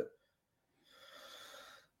toilet.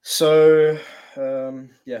 So,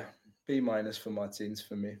 B- for Martins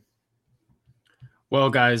for me. Well,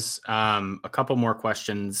 guys, a couple more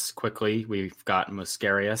questions quickly. We've got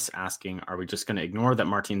Muscarius asking, are we just going to ignore that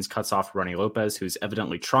Martins cuts off Ronnie Lopez, who's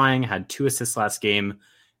evidently trying, had 2 assists last game,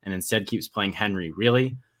 and instead keeps playing Henry?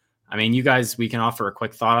 Really? I mean, you guys, we can offer a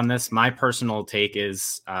quick thought on this. My personal take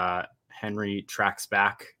is Henry tracks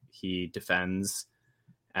back, he defends,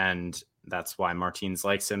 and that's why Martins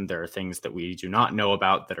likes him. There are things that we do not know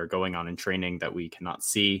about that are going on in training that we cannot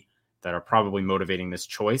see that are probably motivating this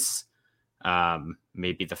choice.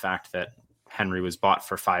 Maybe the fact that Henry was bought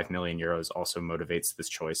for 5 million euros also motivates this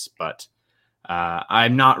choice, but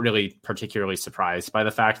I'm not really particularly surprised by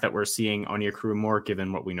the fact that we're seeing Onyekuru more,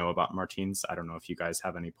 given what we know about Martins. I don't know if you guys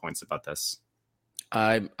have any points about this.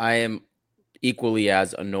 I am equally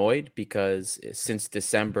as annoyed because since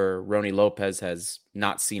December, Ronnie Lopez has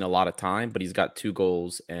not seen a lot of time, but he's got 2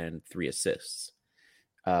 goals and 3 assists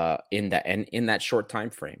in that short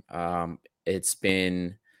time frame. It's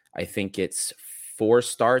been, I think it's 4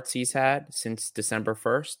 starts he's had since December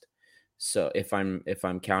 1st. So if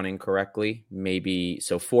I'm counting correctly, maybe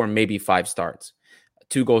 4, maybe 5 starts,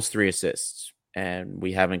 2 goals, 3 assists, and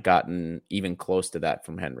we haven't gotten even close to that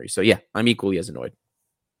from Henry. So yeah, I'm equally as annoyed.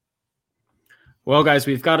 Well, guys,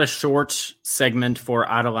 we've got a short segment for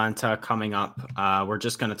Atalanta coming up. We're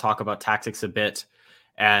just going to talk about tactics a bit.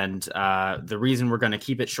 And the reason we're going to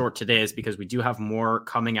keep it short today is because we do have more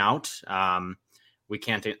coming out. We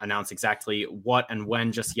can't announce exactly what and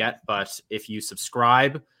when just yet, but if you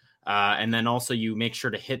subscribe and then also you make sure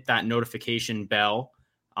to hit that notification bell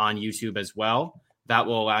on YouTube as well, that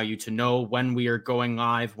will allow you to know when we are going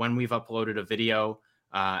live, when we've uploaded a video,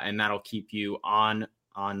 and that'll keep you on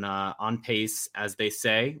pace, as they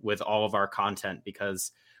say, with all of our content,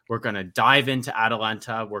 because we're going to dive into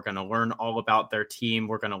Atalanta. We're going to learn all about their team.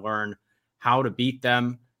 We're going to learn how to beat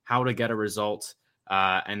them, how to get a result.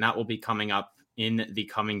 And that will be coming up in the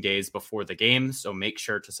coming days before the game. So make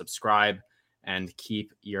sure to subscribe and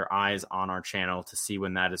keep your eyes on our channel to see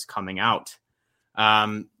when that is coming out.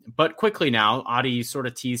 But quickly now, Adi sort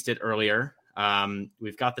of teased it earlier.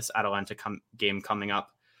 We've got this Atalanta game coming up.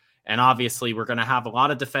 And obviously, we're going to have a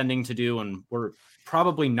lot of defending to do, and we're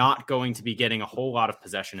probably not going to be getting a whole lot of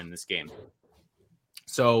possession in this game.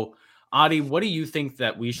 So, Adi, what do you think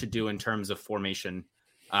that we should do in terms of formation?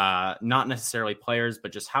 Not necessarily players,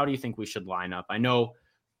 but just how do you think we should line up? I know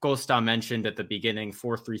Costa mentioned at the beginning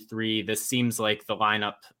 4-3-3. This seems like the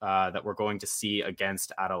lineup that we're going to see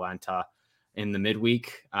against Atalanta in the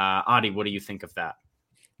midweek. Adi, what do you think of that?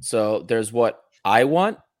 So there's what I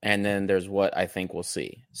want, and then there's what I think we'll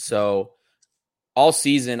see. So all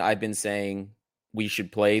season I've been saying we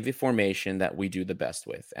should play the formation that we do the best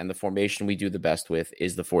with. And the formation we do the best with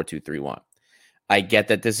is the 4-2-3-1. I get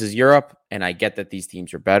that this is Europe, and I get that these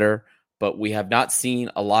teams are better, but we have not seen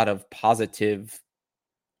a lot of positive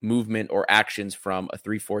movement or actions from a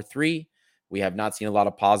 3-4-3. We have not seen a lot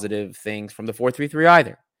of positive things from the 4-3-3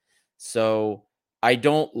 either. So I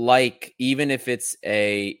don't like, even if it's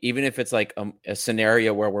like a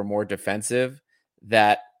scenario where we're more defensive,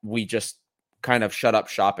 that we just kind of shut up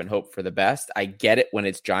shop and hope for the best. I get it when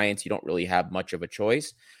it's Giants, you don't really have much of a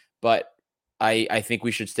choice, but I think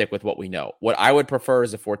we should stick with what we know. What I would prefer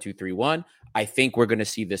is a 4-2-3-1. I think we're going to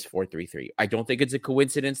see this 4-3-3. I don't think it's a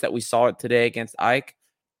coincidence that we saw it today against AEK.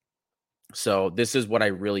 So this is what I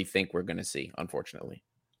really think we're going to see, unfortunately.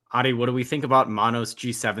 Adi, what do we think about Mano's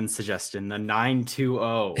G7 suggestion, the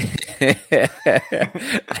 9-2-0?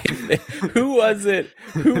 Who was it?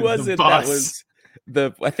 The That was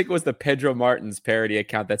I think it was the Pedro Martins parody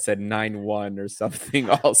account that said 9-1 or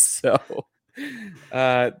something also.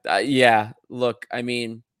 Yeah, look, I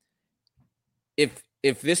mean, if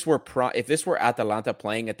this were Atalanta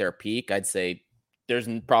playing at their peak, I'd say there's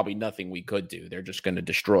probably nothing we could do. They're just going to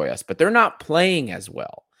destroy us, but they're not playing as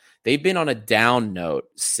well. They've been on a down note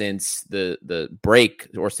since the break,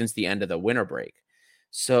 or since the end of the winter break.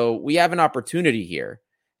 So we have an opportunity here.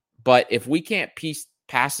 But if we can't piece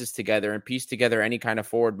passes together and piece together any kind of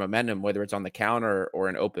forward momentum, whether it's on the counter or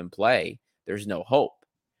an open play, there's no hope.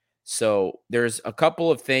 So there's a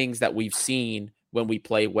couple of things that we've seen when we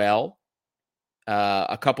play well,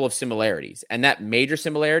 a couple of similarities. And that major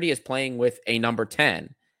similarity is playing with a number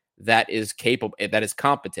 10 that is capable, that is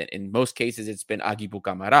competent. In most cases, it's been Aguibou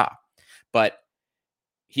Camara, but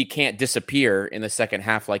he can't disappear in the second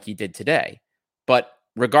half like he did today. But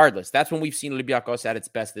regardless, that's when we've seen Olympiacos at its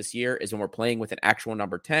best this year, is when we're playing with an actual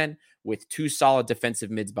number 10 with two solid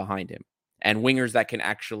defensive mids behind him and wingers that can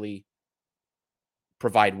actually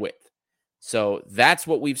provide width. So that's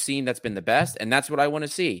what we've seen that's been the best, and that's what I want to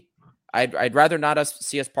see. I'd rather not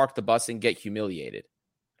see us park the bus and get humiliated.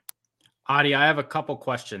 Adi, I have a couple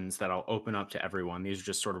questions that I'll open up to everyone. These are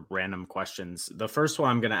just sort of random questions. The first one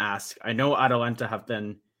I'm going to ask, I know Atalanta have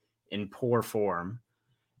been in poor form.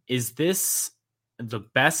 Is this the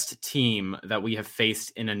best team that we have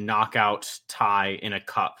faced in a knockout tie in a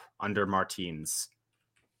cup under Martins?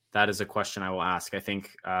 That is a question I will ask. I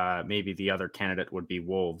think maybe the other candidate would be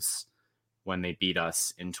Wolves when they beat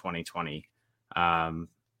us in 2020.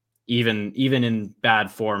 Even in bad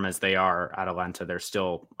form as they are, Atalanta, they're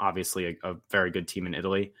still obviously a very good team in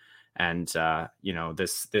Italy. And,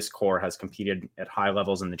 this core has competed at high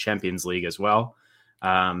levels in the Champions League as well.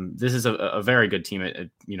 This is a very good team.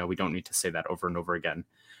 We don't need to say that over and over again.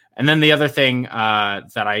 And then the other thing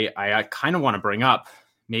that I kind of want to bring up,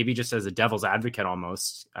 maybe just as a devil's advocate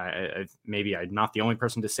almost, maybe I'm not the only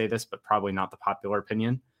person to say this, but probably not the popular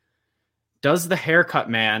opinion. Does the haircut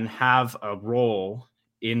man have a role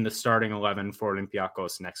in the starting 11 for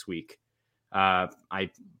Olympiacos next week? I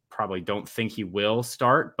probably don't think he will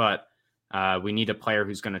start, but we need a player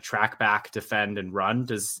who's going to track back, defend, and run.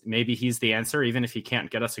 Maybe he's the answer? Even if he can't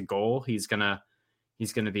get us a goal, he's gonna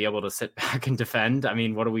be able to sit back and defend. I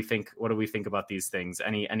mean, what do we think? What do we think about these things?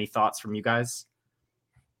 Any thoughts from you guys?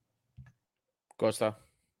 Costa.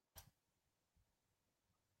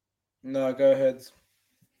 No, go ahead.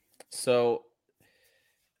 So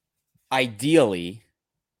ideally,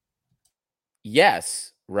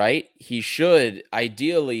 yes, right? He should.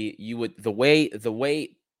 Ideally, you would, the way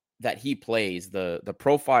that he plays, the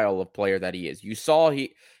profile of player that he is. You saw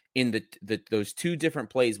he in those two different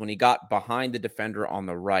plays when he got behind the defender on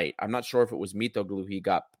the right. I'm not sure if it was Mitoglou he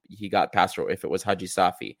got past, or if it was Haji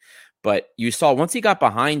Safi, but you saw once he got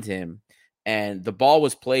behind him and the ball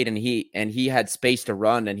was played and he had space to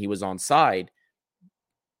run and he was onside,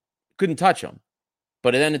 couldn't touch him.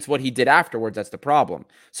 But then it's what he did afterwards that's the problem.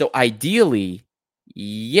 So ideally,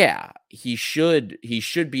 yeah, he should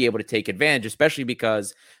be able to take advantage, especially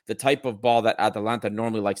because the type of ball that Atalanta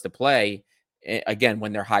normally likes to play, again,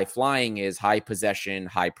 when they're high flying, is high possession,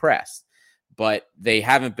 high press. But they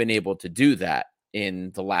haven't been able to do that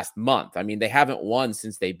in the last month. I mean, they haven't won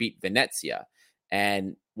since they beat Venezia.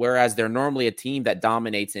 And whereas they're normally a team that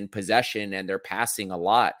dominates in possession and they're passing a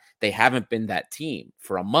lot, they haven't been that team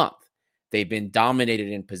for a month. They've been dominated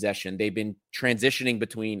in possession. They've been transitioning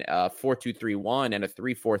between a 4-2-3-1 and a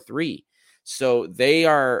 3-4-3. So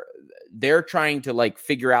they're trying to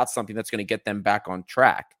figure out something that's going to get them back on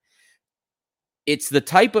track. It's the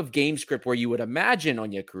type of game script where you would imagine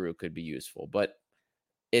Onyekuru could be useful, but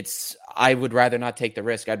I would rather not take the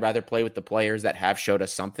risk. I'd rather play with the players that have showed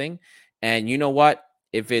us something. And you know what?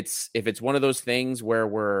 If it's one of those things where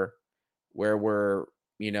we're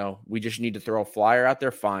we just need to throw a flyer out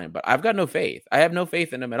there, fine. But I've got no faith. I have no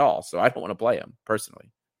faith in him at all, so I don't want to play him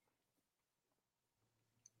personally.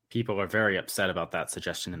 People are very upset about that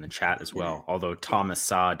suggestion in the chat as well. Although Thomas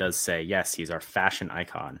Sa does say, yes, he's our fashion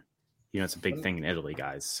icon. It's a big thing in Italy,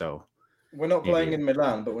 guys. So we're not playing in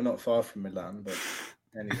Milan, but we're not far from Milan. But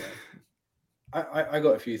anyway, I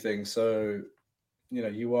got a few things. So,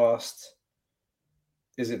 you asked,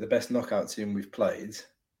 is it the best knockout team we've played?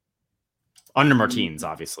 Under Martins,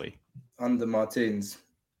 obviously. Under Martins,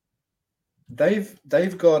 they've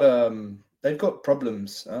got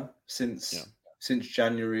problems since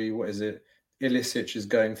January. What is it? Ilicic is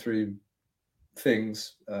going through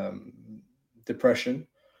things, depression.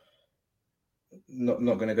 Not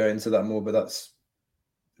going to go into that more, but that's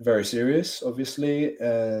very serious, obviously.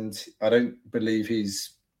 And I don't believe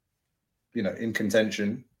he's, in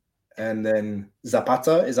contention. And then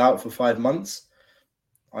Zapata is out for 5 months,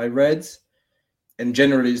 I read. And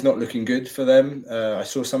generally, it's not looking good for them. I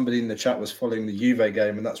saw somebody in the chat was following the Juve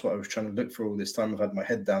game, and that's what I was trying to look for all this time. I've had my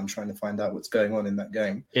head down trying to find out what's going on in that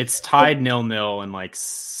game. It's tied 0-0 and like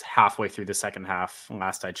halfway through the second half,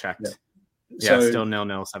 last I checked. Yeah, still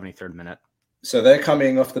 0-0, 73rd minute. So they're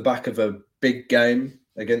coming off the back of a big game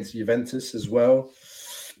against Juventus as well.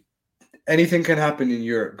 Anything can happen in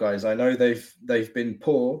Europe, guys. I know they've been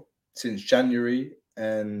poor since January,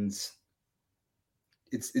 and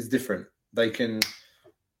it's different. They can,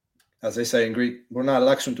 as they say in Greek,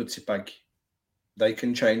 they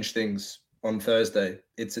can change things on Thursday.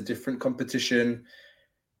 It's a different competition.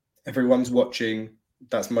 Everyone's watching.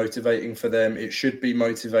 That's motivating for them. It should be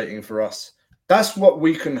motivating for us. That's what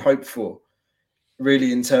we can hope for,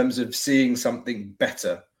 really, in terms of seeing something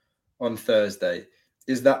better on Thursday,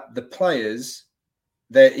 is that the players,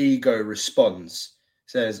 their ego responds,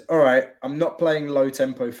 says, all right, I'm not playing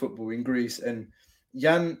low-tempo football in Greece. And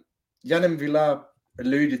Jan M'Vila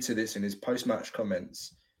alluded to this in his post-match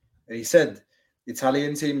comments. And he said,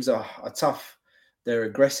 Italian teams are tough. They're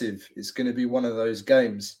aggressive. It's going to be one of those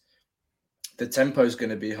games. The tempo is going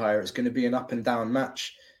to be higher. It's going to be an up and down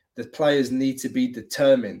match. The players need to be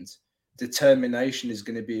determined. Determination is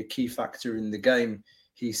going to be a key factor in the game,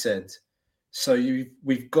 he said. So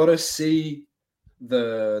we've got to see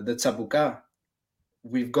the Tabuka.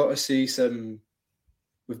 We've got to see some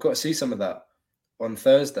of that on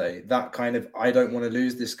Thursday. That kind of, I don't want to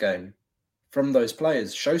lose this game from those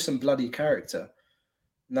players. Show some bloody character.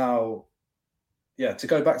 Now, to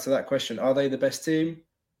go back to that question, are they the best team?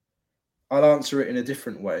 I'll answer it in a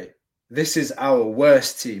different way. This is our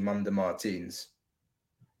worst team under Martins.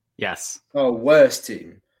 Yes. Our worst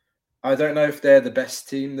team. I don't know if they're the best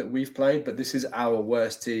team that we've played, but this is our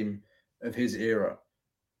worst team of his era.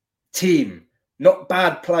 Team. Not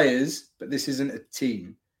bad players, but this isn't a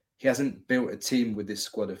team. He hasn't built a team with this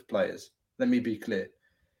squad of players. Let me be clear.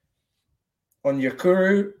 On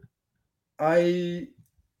Yekuru, I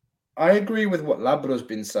agree with what Labro's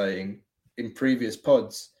been saying in previous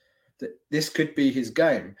pods, that this could be his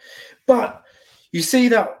game. But you see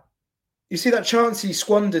that chance he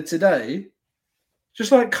squandered today,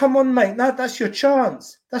 just like, come on, mate, that's your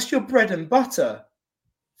chance. That's your bread and butter.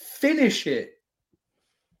 Finish it.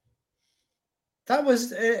 That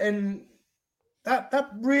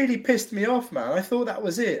really pissed me off, man. I thought that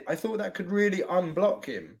was it. I thought that could really unblock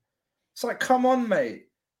him. It's like, come on, mate.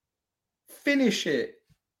 Finish it.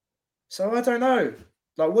 So I don't know.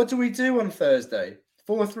 Like, what do we do on Thursday?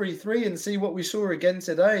 4-3-3 and see what we saw again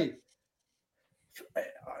today.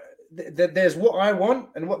 There's what I want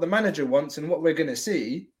and what the manager wants and what we're going to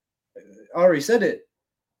see. Ari said it.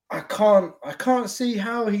 I can't see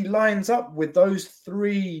how he lines up with those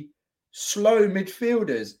three slow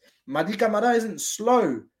midfielders. Mady Camara isn't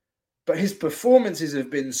slow, but his performances have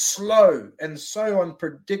been slow and so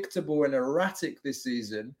unpredictable and erratic this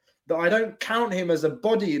season that I don't count him as a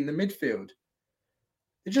body in the midfield.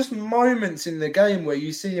 They're just moments in the game where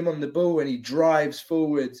you see him on the ball and he drives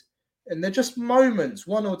forward, and they're just moments,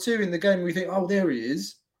 one or two in the game where you think, oh, there he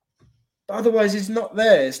is. But otherwise, he's not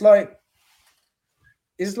there. It's like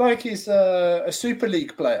he's a Super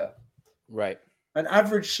League player. Right. An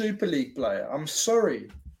average Super League player. I'm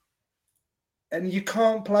sorry. And you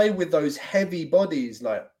can't play with those heavy bodies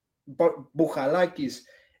like Bouchalakis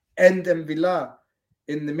and M'Vila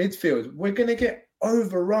in the midfield. We're going to get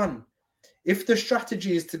overrun. If the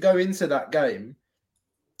strategy is to go into that game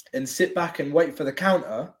and sit back and wait for the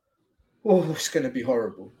counter, it's going to be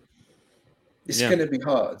horrible. It's going to be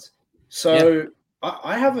hard. So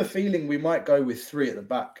I have a feeling we might go with three at the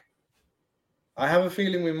back. I have a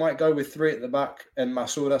feeling we might go with three at the back and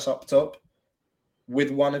Masouras up top with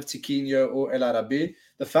one of Tiquinho or El Arabi.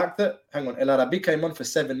 The fact that, hang on, El Arabi came on for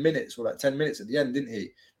 7 minutes or like 10 minutes at the end, didn't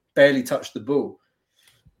he? Barely touched the ball.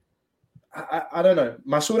 I don't know.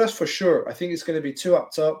 Masouras for sure. I think it's going to be 2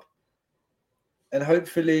 up top. And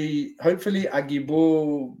hopefully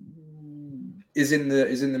Aguibo is in the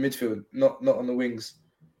midfield, not on the wings.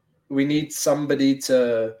 We need somebody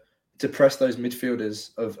to press those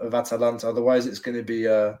midfielders of Atalanta. Otherwise, it's going to be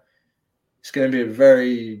a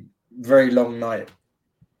very, very long night.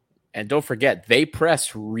 And don't forget, they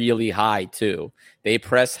press really high too. They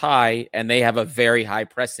press high, and they have a very high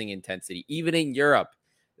pressing intensity. Even in Europe,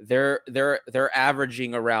 they're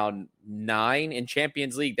averaging around 9 in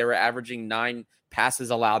Champions League. They're averaging 9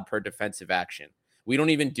 passes allowed per defensive action. We don't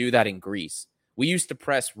even do that in Greece. We used to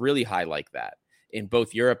press really high like that in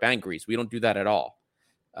both Europe and Greece. We don't do that at all.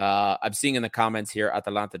 I'm seeing in the comments here,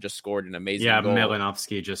 Atalanta just scored an amazing goal. Yeah,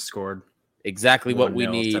 Malinovsky just scored. Exactly what we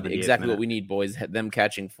need. Exactly minute. what we need, boys. Them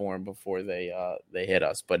catching form before they hit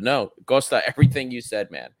us. But no, Costa, everything you said,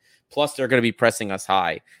 man. Plus, they're going to be pressing us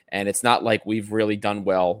high, and it's not like we've really done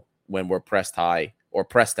well when we're pressed high or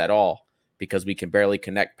pressed at all, because we can barely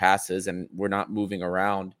connect passes and we're not moving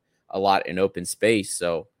around a lot in open space.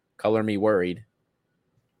 So, color me worried.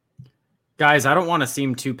 Guys, I don't want to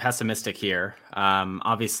seem too pessimistic here.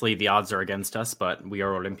 Obviously, the odds are against us, but we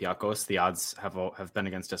are Olympiacos. The odds have been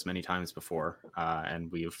against us many times before,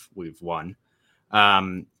 and we've won.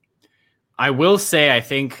 I will say, I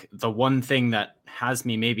think the one thing that has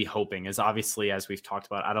me maybe hoping is, obviously, as we've talked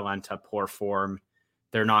about, Atalanta, poor form.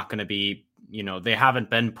 They're not going to be, they haven't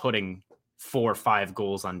been putting 4 or 5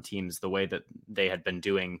 goals on teams the way that they had been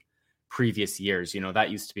doing previous years. That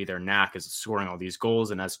used to be their knack, is scoring all these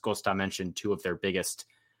goals. And as Costa mentioned, 2 of their biggest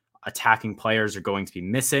attacking players are going to be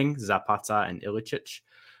missing, Zapata and Ilicic.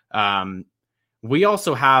 We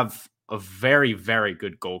also have a very, very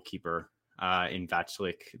good goalkeeper in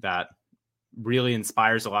Vaclik that really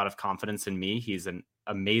inspires a lot of confidence in me. He's an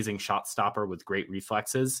amazing shot stopper with great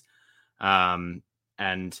reflexes. And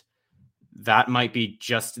that might be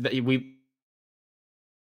just that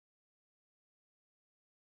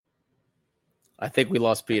I think we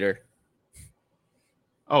lost Peter.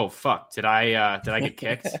 Oh, fuck. Did I get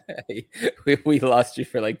kicked? we lost you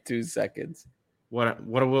for like 2 seconds. What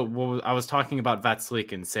I was talking about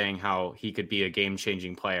Vaclik and saying how he could be a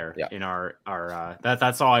game-changing player in our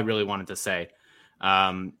that's all I really wanted to say.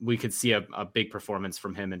 We could see a big performance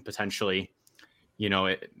from him, and potentially,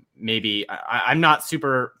 maybe I'm not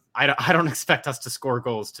super. I don't expect us to score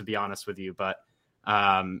goals, to be honest with you, but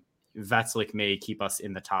Vaclik may keep us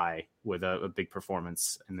in the tie with a big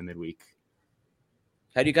performance in the midweek.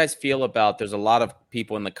 How do you guys feel about? There's a lot of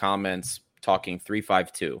people in the comments talking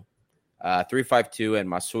 3-5-2. 3-5-2 and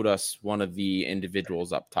Masouras, one of the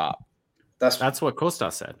individuals up top. That's what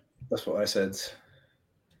Costa said. That's what I said.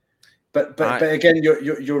 But again,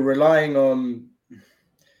 you're relying on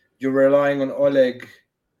Oleg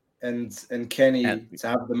and Kenny to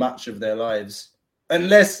have the match of their lives,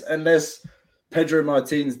 unless Pedro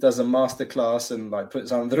Martins does a masterclass and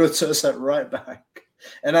puts Androutos at right back,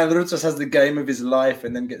 and Androutos has the game of his life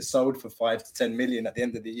and then gets sold for 5 to 10 million at the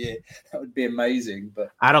end of the year. That would be amazing. But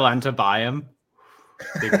Atalanta buy him.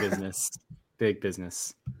 Big business. Big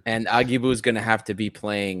business. And Aguibu is going to have to be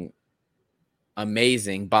playing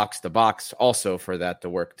amazing box to box also for that to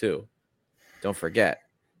work too. Don't forget.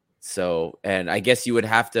 So, and I guess you would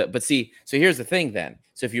have to, but see, so here's the thing then.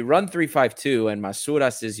 So if you run 3-5-2 and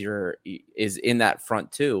Masouras is in that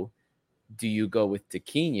front too, do you go with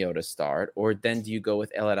Tiquinho to start, or then do you go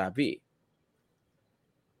with El Arabi?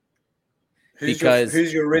 Who's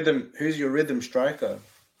your rhythm striker?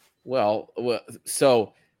 Well,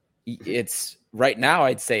 so it's right now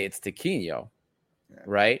I'd say it's Tiquinho,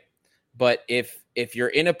 right? But if you're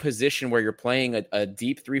in a position where you're playing a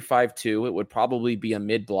deep 3-5-2, it would probably be a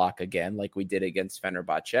mid block again, like we did against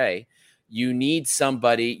Fenerbahce. You need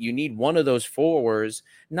one of those forwards,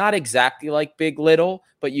 not exactly like Big Little,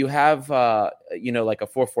 but you have, like a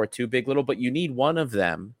 4-4-2 Big Little, but you need one of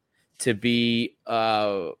them to be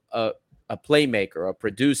a playmaker, a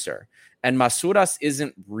producer. And Masouras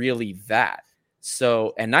isn't really that.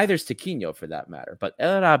 So, and neither is Tiquinho for that matter, but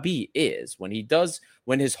El Arabi is. When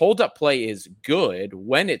his hold-up play is good,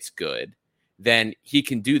 when it's good, then he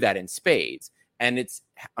can do that in spades. And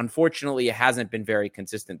unfortunately, it hasn't been very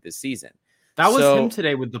consistent this season. That was him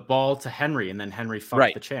today with the ball to Henry, and then Henry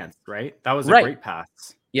fucked the chance, right? That was a great pass.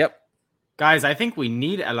 Yep. Guys, I think we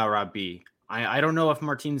need El Arabi. I don't know if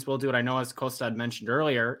Martins will do it. I know, as Costa had mentioned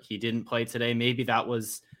earlier, he didn't play today. Maybe that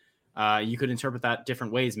was, you could interpret that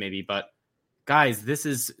different ways maybe, but guys, this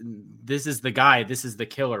is the guy. This is the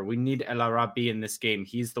killer. We need El Arabi in this game.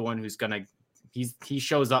 He's the one who's going to he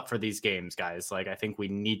shows up for these games, guys. Like, I think we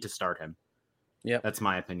need to start him. Yeah, that's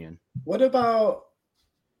my opinion. What about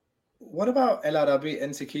El Arabi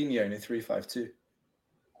and Tiquinho in a 3-5-2?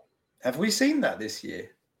 Have we seen that this year?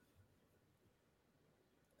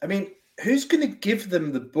 I mean, who's going to give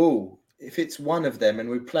them the ball if it's one of them and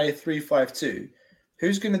we play a 3-5-2?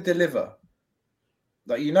 Who's going to deliver?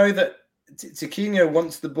 Like, you know that Tiquinho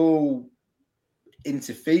wants the ball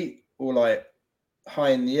into feet or like high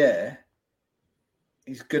in the air.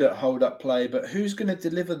 He's good at hold-up play, but who's going to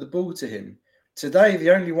deliver the ball to him? Today, the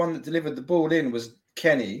only one that delivered the ball in was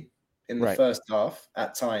Kenny in the first half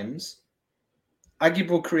at times.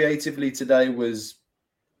 Aguibol creatively today was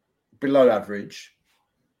below average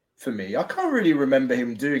for me. I can't really remember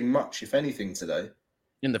him doing much, if anything, today.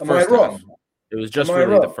 In the first half. It was just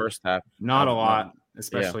really the first half. Not a lot,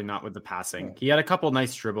 especially not with the passing. He had a couple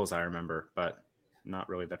nice dribbles, I remember, but not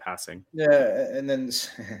really the passing. Yeah, and then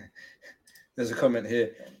there's a comment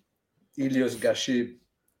here. Ilios Gashib,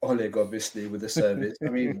 Oleg, obviously, with the service. I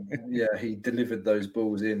mean, yeah, he delivered those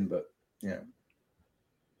balls in, but yeah.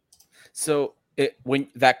 So when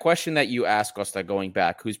that question that you asked, Costa, going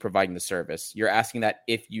back, who's providing the service? You're asking that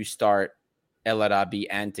if you start El Arabi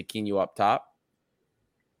and Tiquinho up top?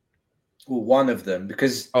 Well, one of them,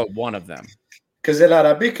 because... Oh, one of them. Because El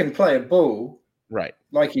Arabi can play a ball, right,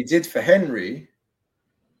 like he did for Henry,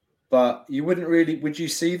 but you wouldn't really... Would you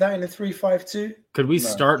see that in a 3-5-2? Could we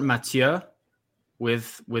start Mathieu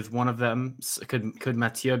with one of them? Could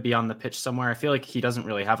Mathieu be on the pitch somewhere? I feel like he doesn't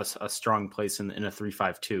really have a strong place in a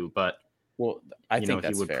 3-5-2, but I think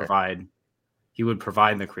that's fair. He would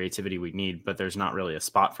provide the creativity we need, but there's not really a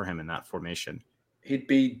spot for him in that formation. He'd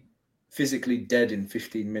be physically dead in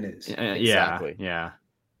 15 minutes. Exactly. Yeah.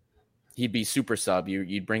 He'd be super sub.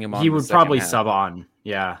 You'd bring him on. He would probably sub on.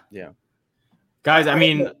 Yeah. Guys, I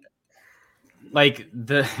mean, like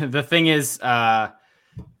the thing is,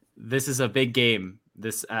 this is a big game.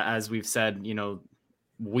 This, as we've said,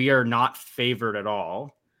 we are not favored at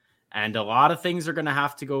all. And a lot of things are going to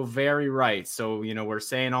have to go very right. So, we're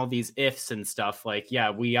saying all these ifs and stuff like,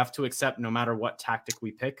 we have to accept no matter what tactic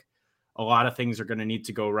we pick, a lot of things are going to need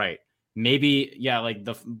to go right. Maybe, like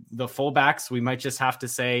the fullbacks, we might just have to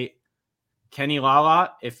say, Kenny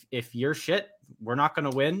Lala, if you're shit, we're not going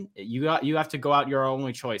to win. You have to go out your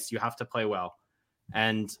only choice. You have to play well.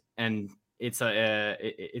 And it's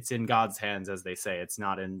in God's hands, as they say. It's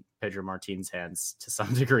not in Pedro Martin's hands to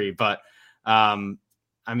some degree. But,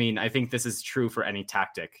 I mean, I think this is true for any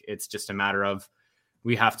tactic. It's just a matter of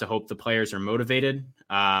we have to hope the players are motivated.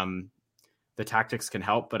 The tactics can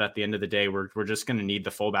help, but at the end of the day, we're just going to need the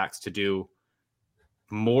fullbacks to do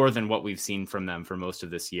more than what we've seen from them for most of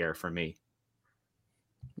this year, for me.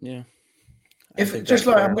 Yeah. I'm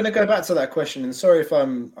going to go back to that question, and sorry if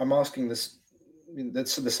I'm asking this.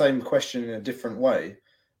 That's the same question in a different way,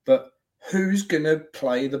 but who's going to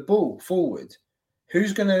play the ball forward?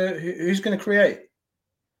 Who's going to create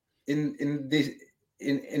in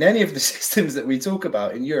any of the systems that we talk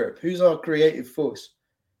about in Europe? Who's our creative force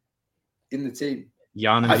in the team?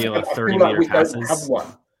 Jan and Vila, 30-meter passes. Don't have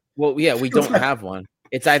one. Well, yeah, we don't have one.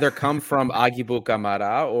 It's either come from Aguibol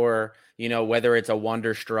Camara or, whether it's a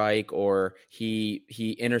wonder strike or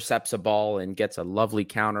he intercepts a ball and gets a lovely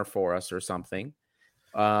counter for us or something.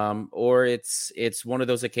 Or it's one of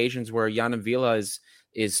those occasions where Jan and Vila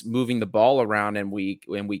is moving the ball around and we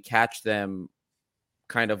catch them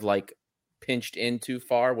kind of like pinched in too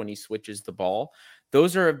far when he switches the ball.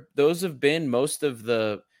 Those have been most of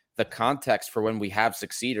the context for when we have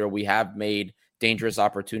succeeded or we have made dangerous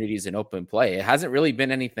opportunities in open play. It hasn't really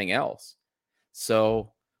been anything else.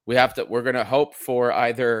 So we're going to hope for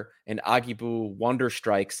either an Aguibol wonder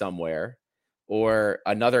strike somewhere or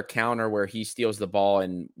another counter where he steals the ball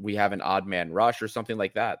and we have an odd man rush or something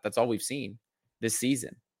like that. That's all we've seen this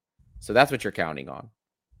season. So that's what you're counting on.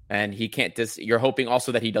 And he can't you're hoping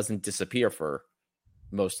also that he doesn't disappear for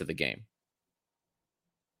most of the game.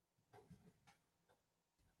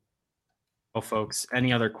 Well, folks,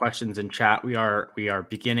 any other questions in chat? We are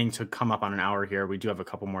beginning to come up on an hour here. We do have a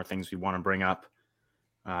couple more things we want to bring up.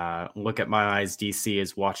 Look at my eyes. DC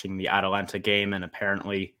is watching the Atalanta game, and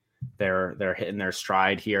apparently they're hitting their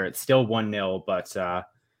stride here. It's still 1-0, but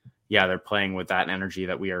they're playing with that energy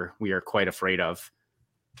that we are quite afraid of.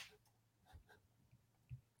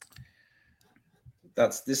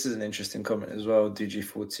 This is an interesting comment as well.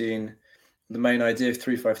 DG14. The main idea of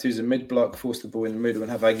 3-5-2 is a mid-block, force the ball in the middle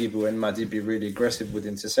and have Aguibol and Madi be really aggressive with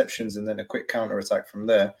interceptions and then a quick counter-attack from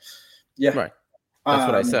there. Yeah. Right.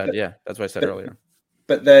 That's what I said. That's what I said earlier.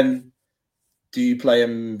 But then do you play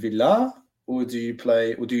Villa or do you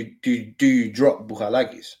drop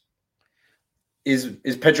Bouchalakis? is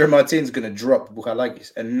Pedro Martins going to drop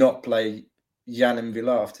Bouchalakis and not play Yann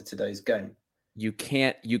Villar after today's game? You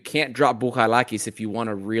can't drop Bouchalakis if you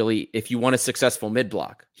want a successful mid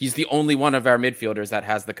block. He's the only one of our midfielders that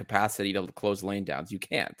has the capacity to close lane downs. You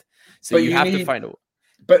can't. So you have to find a.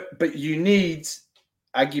 But you need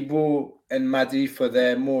Aguibor and Madi for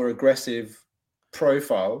their more aggressive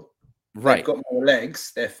profile. Right. They've got more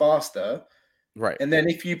legs. They're faster. Right. And then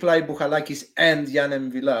if you play Bouchalakis and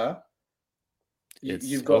Yann Villar,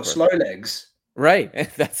 you've got slow legs. Right.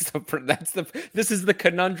 This is the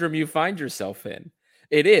conundrum you find yourself in.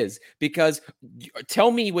 It is, because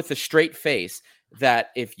tell me with a straight face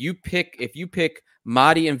that if you pick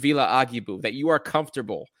Madi and Villa Aguibou, that you are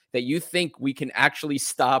comfortable, that you think we can actually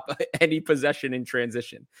stop any possession in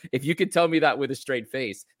transition. If you could tell me that with a straight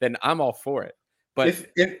face, then I'm all for it. But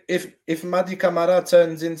if Madi Camara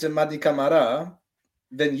turns into Madi Camara,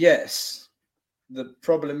 then yes. The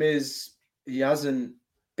problem is he hasn't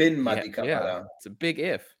been Madi Camara. Yeah. It's a big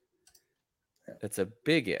if. It's a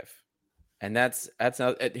big if. And that's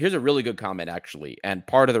not, here's a really good comment, actually. And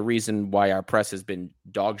part of the reason why our press has been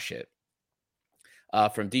dog shit.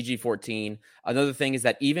 From DG14. Another thing is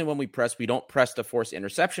that even when we press, we don't press to force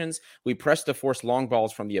interceptions. We press to force long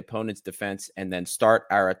balls from the opponent's defense and then start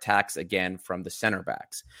our attacks again from the center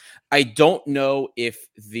backs. I don't know if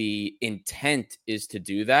the intent is to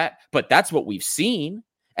do that, but that's what we've seen.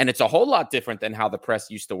 And it's a whole lot different than how the press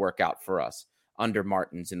used to work out for us under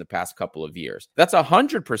Martins in the past couple of years. That's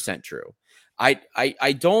 100% true.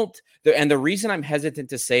 I don't, and the reason I'm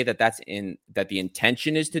hesitant to say that that the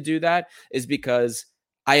intention is to do that is because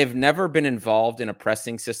I have never been involved in a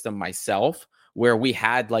pressing system myself where we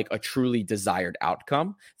had like a truly desired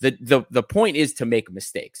outcome. The point is to make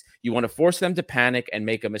mistakes. You want to force them to panic and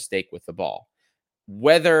make a mistake with the ball.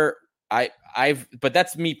 But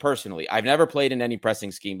that's me personally. I've never played in any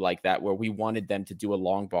pressing scheme like that where we wanted them to do a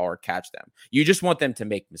long ball or catch them. You just want them to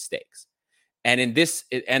make mistakes. And in this,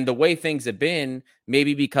 and the way things have been,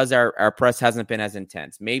 maybe because our press hasn't been as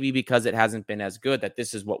intense, maybe because it hasn't been as good, that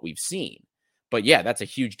this is what we've seen. But yeah, that's a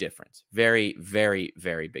huge difference. Very, very,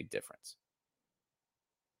 very big difference.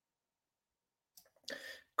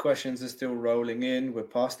 Questions are still rolling in. We're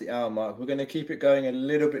past the hour mark. We're going to keep it going a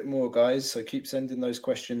little bit more, guys. So keep sending those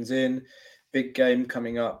questions in. Big game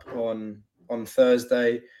coming up on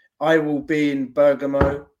Thursday. I will be in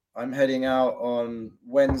Bergamo. I'm heading out on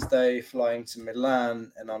Wednesday, flying to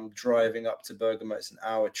Milan, and I'm driving up to Bergamo. It's an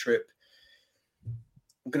hour trip.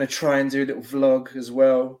 I'm going to try and do a little vlog as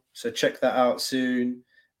well. So check that out soon.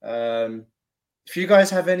 If you guys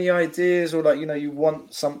have any ideas or you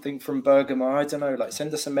want something from Bergamo, I don't know,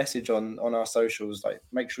 send us a message on our socials.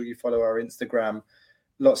 Make sure you follow our Instagram.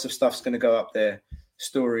 Lots of stuff's going to go up there.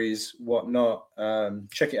 Stories, whatnot.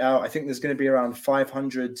 Check it out. I think there's going to be around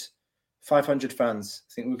 500 fans.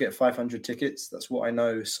 I think we'll get 500 tickets. That's what I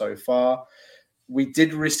know so far. We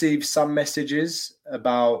did receive some messages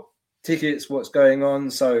about tickets, what's going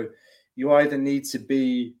on. So you either need to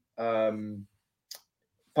be part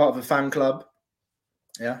of a fan club,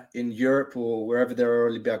 in Europe or wherever there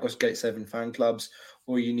are Olympiacos Gate 7 fan clubs,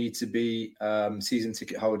 or you need to be season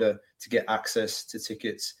ticket holder to get access to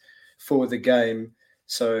tickets for the game.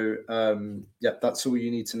 So, that's all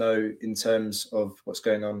you need to know in terms of what's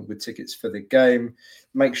going on with tickets for the game.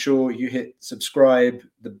 Make sure you hit subscribe,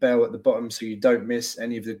 the bell at the bottom, so you don't miss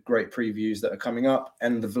any of the great previews that are coming up,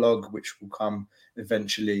 and the vlog, which will come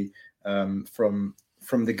eventually from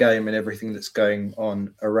the game and everything that's going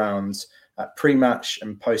on around at pre-match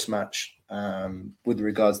and post-match with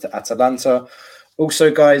regards to Atalanta.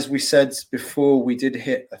 Also, guys, we said before we did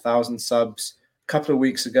hit 1,000 subs a couple of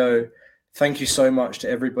weeks ago. Thank you so much to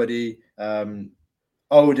everybody,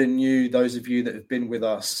 old and new, those of you that have been with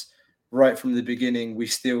us right from the beginning. We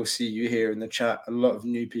still see you here in the chat. A lot of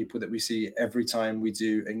new people that we see every time we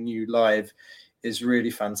do a new live is really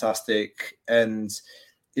fantastic. And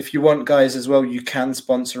if you want, guys, as well, you can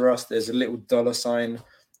sponsor us. There's a little $sign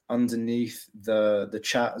underneath the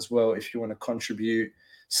chat as well if you want to contribute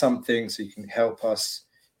something so you can help us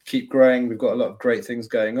keep growing. We've got a lot of great things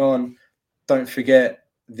going on. Don't forget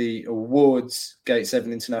the awards, Gate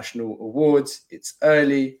 7 International Awards. It's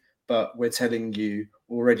early, but we're telling you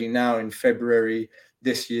already now in February,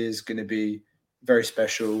 this year's going to be very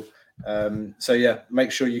special.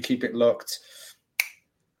 Make sure you keep it locked.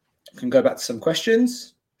 We can go back to some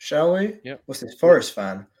questions, shall we? Yep. What's this? Forest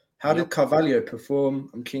fan. How did Carvalho perform?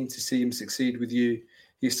 I'm keen to see him succeed with you.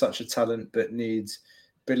 He's such a talent, but needs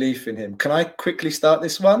belief in him. Can I quickly start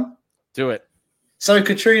this one? Do it. So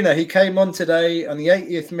Katrina, he came on today on the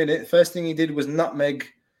 80th minute. First thing he did was nutmeg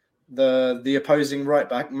the opposing right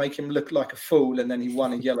back, make him look like a fool, and then he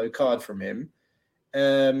won a yellow card from him.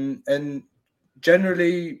 and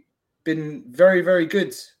generally been very, very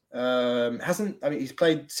good. He's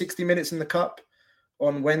played 60 minutes in the Cup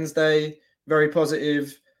on Wednesday. Very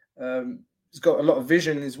positive. He's got a lot of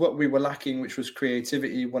vision, is what we were lacking, which was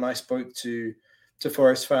creativity. When I spoke to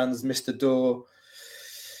Forest fans, Mr. Dorr,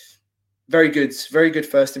 very good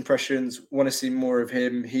first impressions. Want to see more of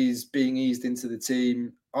him. He's being eased into the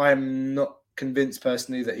team. I'm not convinced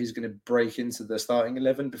personally that he's going to break into the starting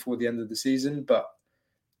 11 before the end of the season, but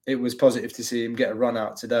it was positive to see him get a run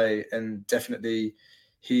out today, and definitely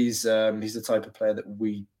he's the type of player that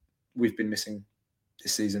we've been missing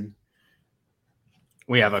this season.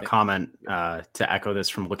 We have a comment to echo this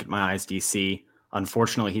from Look at My Eyes DC.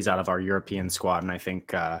 Unfortunately, he's out of our European squad, and I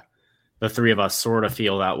think the three of us sort of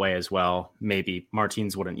feel that way as well. Maybe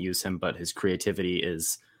Martins wouldn't use him, but his creativity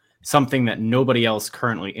is something that nobody else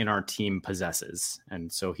currently in our team possesses.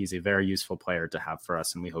 And so he's a very useful player to have for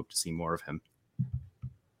us, and we hope to see more of him.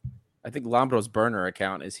 I think Lambro's burner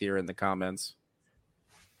account is here in the comments.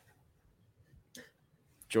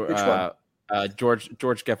 Which one? George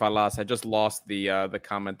Kefalas. I just lost the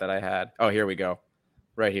comment that I had. Oh, here we go.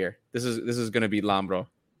 Right here. This is going to be Lambro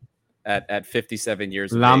at 57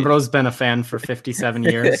 years. Lambro's been a fan for 57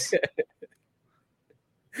 years.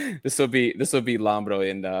 This will be Lambro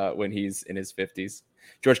in when he's in his 50s.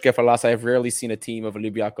 George Kefalas, I have rarely seen a team of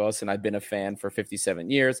Olympiacos, and I've been a fan for 57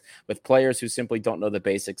 years with players who simply don't know the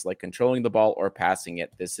basics like controlling the ball or passing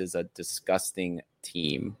it. This is a disgusting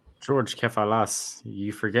team. George Kefalas,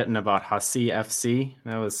 you forgetting about Hassi FC?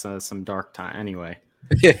 That was some dark time. Anyway,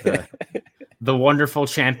 the wonderful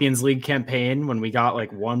Champions League campaign when we got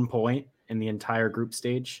like 1 point in the entire group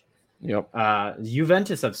stage. Yep.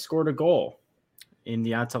 Juventus have scored a goal in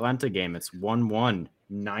the Atalanta game. It's 1-1,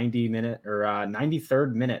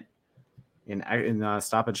 93rd minute in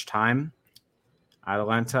stoppage time.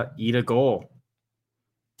 Atalanta eat a goal.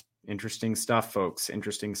 Interesting stuff, folks.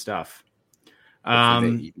 Interesting stuff.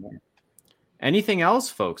 Anything else,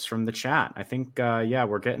 folks, from the chat? I think,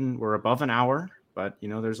 we're above an hour, but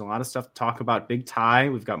there's a lot of stuff to talk about. Big tie.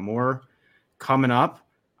 We've got more coming up.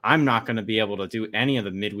 I'm not going to be able to do any of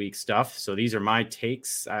the midweek stuff. So these are my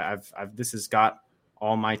takes. This has got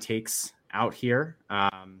all my takes out here.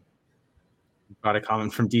 Got a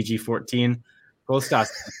comment from DG14. Kostas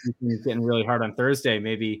is getting really hard on Thursday.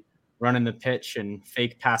 Maybe running the pitch and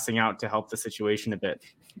fake passing out to help the situation a bit.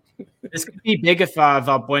 This could be big if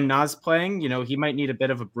Valbuena's playing. He might need a bit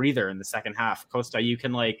of a breather in the second half. Costa, you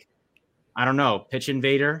can I don't know, pitch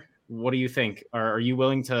invader. What do you think? Are you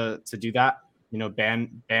willing to do that?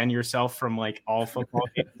 Ban yourself from all football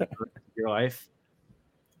games for your life.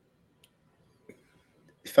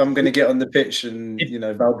 If I'm going to get on the pitch and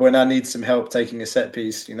Valbuena needs some help taking a set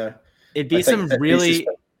piece, it'd be some really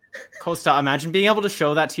Costa. Imagine being able to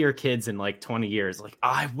show that to your kids in 20 years.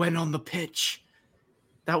 I went on the pitch.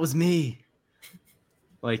 That was me.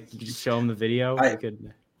 You just show them the video. I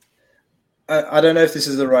don't know if this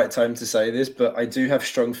is the right time to say this, but I do have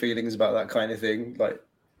strong feelings about that kind of thing.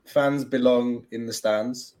 Fans belong in the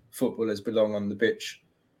stands. Footballers belong on the pitch.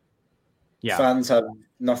 Yeah. Fans have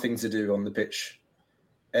nothing to do on the pitch.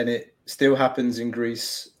 And it still happens in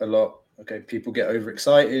Greece a lot. Okay, people get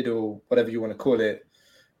overexcited or whatever you want to call it.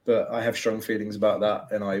 But I have strong feelings about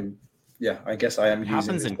that. And I guess I am using it.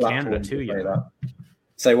 Happens in Canada too,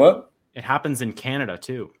 Say what? It happens in Canada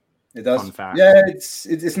too. It does. Fun fact. Yeah,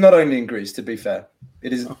 it's not only in Greece, to be fair.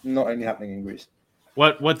 It is not only happening in Greece.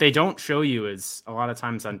 What they don't show you is a lot of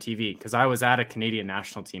times on TV, because I was at a Canadian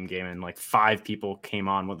national team game and 5 people came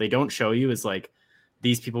on. What they don't show you is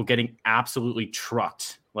these people getting absolutely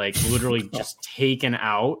trucked, literally just taken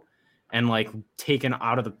out and taken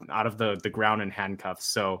out of the ground in handcuffs.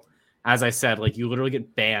 So as I said, you literally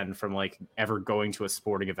get banned from ever going to a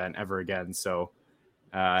sporting event ever again. So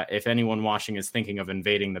if anyone watching is thinking of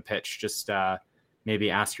invading the pitch, just maybe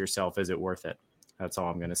ask yourself, is it worth it? That's all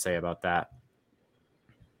I'm going to say about that.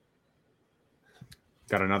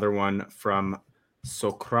 Got another one from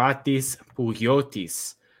Socrates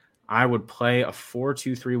Pugiotis. I would play a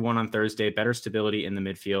 4-2-3-1 on Thursday. Better stability in the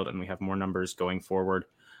midfield, and we have more numbers going forward.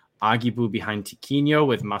 Aguibu behind Tiquinho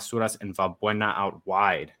with Masuras and Valbuena out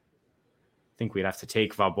wide. I think we'd have to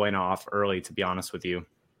take Valbuena off early, to be honest with you,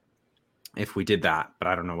 if we did that. But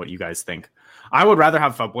I don't know what you guys think. I would rather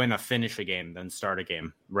have Valbuena finish a game than start a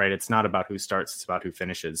game, right? It's not about who starts. It's about who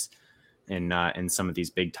finishes in some of these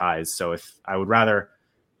big ties. So if I would rather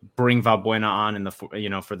bring Valbuena on in the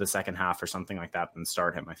for the second half or something like that than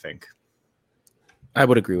start him, I think. I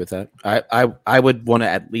would agree with that. I would want to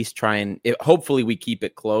at least try and hopefully we keep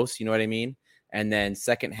it close. You know what I mean? And then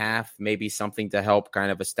second half, maybe something to help kind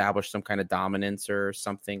of establish some kind of dominance or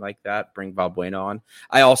something like that. Bring Valbuena on.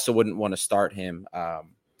 I also wouldn't want to start him,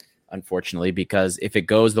 unfortunately, because if it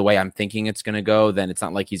goes the way I'm thinking it's going to go, then it's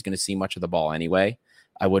not like he's going to see much of the ball anyway.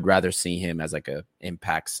 I would rather see him as like a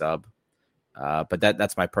impact sub. But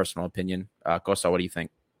that's my personal opinion. Costa, what do you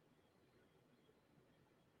think?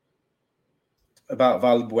 About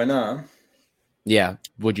Valbuena? Yeah.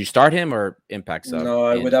 Would you start him or impact sub? No,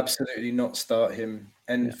 I would absolutely not start him.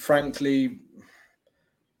 And frankly,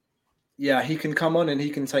 yeah, he can come on and he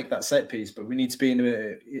can take that set piece, but we need to be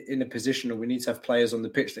in a position, or we need to have players on the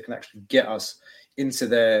pitch that can actually get us into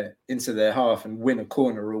their half and win a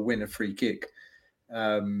corner or win a free kick.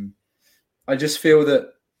 I just feel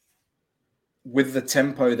that with the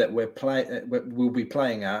tempo that we'll be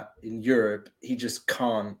playing at in Europe, he just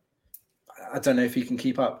can't. I don't know if he can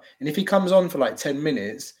keep up. And if he comes on for like 10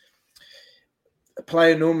 minutes, a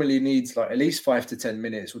player normally needs like at least 5 to 10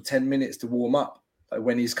 minutes or 10 minutes to warm up, like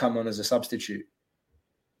when he's come on as a substitute.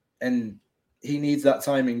 And he needs that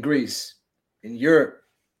time in Greece. In Europe,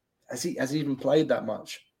 has he even played that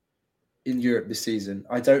much in Europe this season?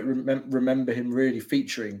 I don't remember him really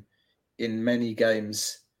featuring in many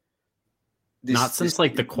games. Not since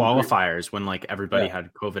like the qualifiers when like everybody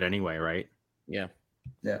had COVID anyway, right? Yeah.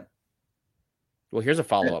 Yeah. Well, here's a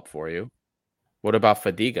follow-up for you. What about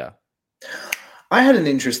Fadiga? I had an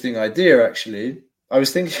interesting idea, actually. I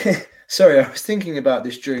was thinking about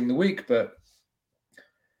this during the week, but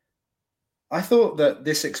I thought that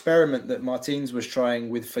this experiment that Martins was trying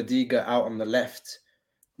with Fadiga out on the left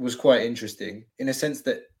was quite interesting, in a sense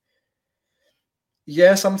that,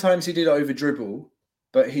 yeah, sometimes he did over dribble,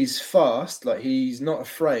 but he's fast, like he's not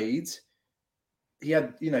afraid. He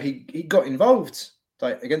had, he got involved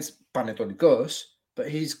like against Panathinaikos, but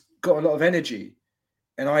he's got a lot of energy.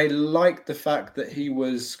 And I liked the fact that he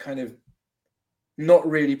was kind of not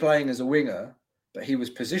really playing as a winger, but he was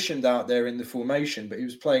positioned out there in the formation, but he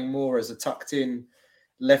was playing more as a tucked in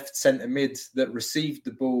left centre mid that received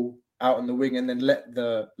the ball out on the wing and then let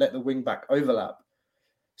the wing back overlap.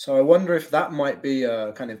 So I wonder if that might be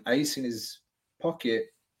a kind of ace in his pocket,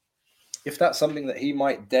 if that's something that he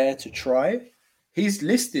might dare to try. He's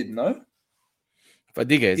listed, no?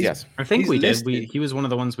 Fadiga is, yes. I think we did. He was one of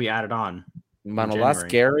the ones we added on. Manolas,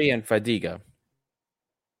 Gary, and Fadiga.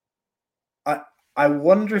 I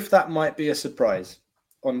wonder if that might be a surprise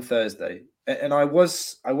on Thursday. And I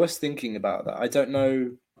was thinking about that. I don't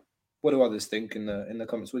know. What do others think in the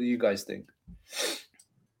comments? What do you guys think?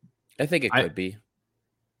 I think it could be.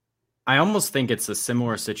 I almost think it's a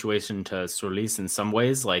similar situation to Solis in some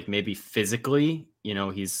ways. Like maybe physically,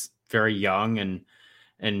 he's very young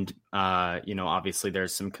and obviously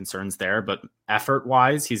there's some concerns there, but effort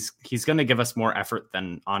wise, he's going to give us more effort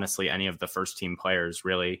than honestly any of the first team players,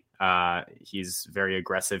 really. He's very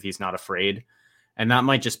aggressive. He's not afraid. And that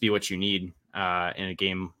might just be what you need in a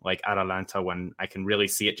game like Atalanta, when I can really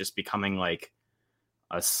see it just becoming like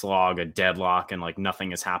a slog, a deadlock, and like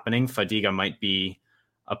nothing is happening. Fadiga might be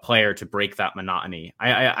a player to break that monotony.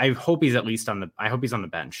 I hope he's at least I hope he's on the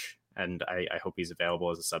bench, and I hope he's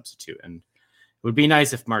available as a substitute. And it would be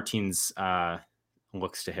nice if Martins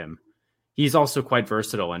looks to him. He's also quite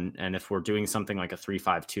versatile, and if we're doing something like a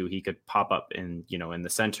 3-5-2, he could pop up in the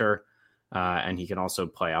center, and he can also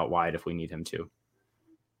play out wide if we need him to.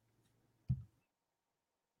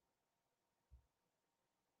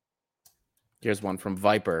 Here's one from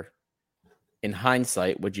Viper. In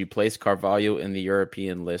hindsight, would you place Carvalho in the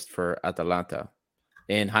European list for Atalanta?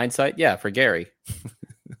 In hindsight, yeah, for Gary.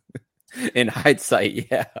 In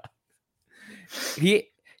hindsight, yeah.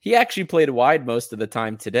 He actually played wide most of the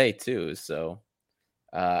time today too. So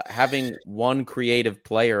having one creative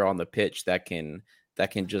player on the pitch that can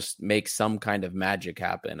just make some kind of magic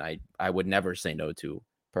happen, I would never say no to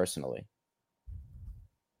personally.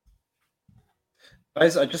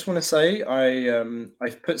 Guys, I just want to say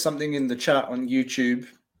I've put something in the chat on YouTube.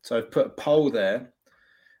 So I've put a poll there.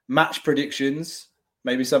 Match predictions,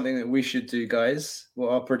 maybe something that we should do, guys.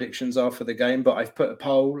 What our predictions are for the game. But I've put a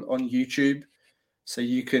poll on YouTube, so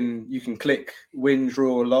you can click win,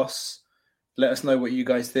 draw, or loss. Let us know what you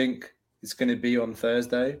guys think it's going to be on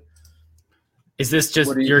Thursday. Is this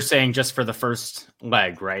just you're saying just for the first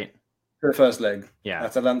leg, right? For the first leg, yeah.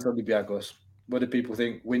 Atalanta Olympiacos. What do people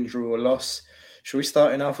think? Win, draw, or loss? Should we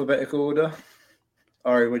start in alphabetical order?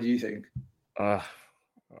 Ari, what do you think?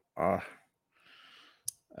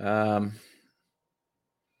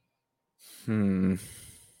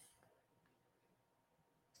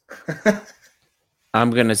 I'm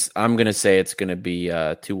gonna say it's gonna be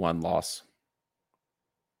 2-1 loss.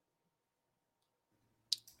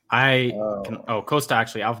 Costa,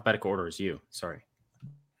 actually, alphabetical order is you. Sorry.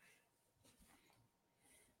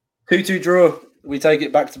 2-2 draw. We take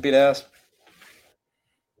it back to Bidass.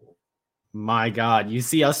 My God, you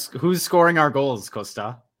see us. Who's scoring our goals,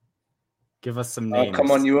 Costa? Give us some names. Oh, come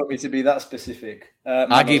on, you want me to be that specific?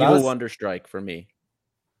 Aguirre under strike for me.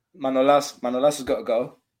 Manolas has got a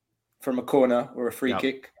goal from a corner or a free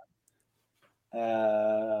kick.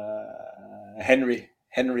 Henry,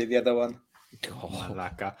 the other one.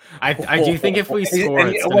 I do think if we score,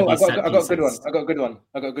 it's going to be set I got a good one.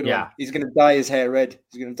 He's going to dye his hair red.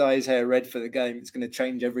 For the game. It's going to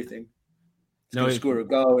change everything. He's going to score a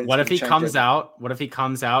goal. What if he comes out? What if he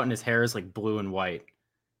comes out and his hair is like blue and white?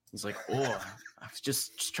 He's like, I was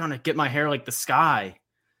just trying to get my hair like the sky.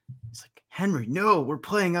 He's like, Henry, no, we're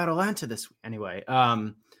playing Atalanta this week. Anyway,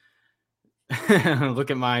 look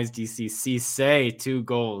at my eyes, DC. Cisse, 2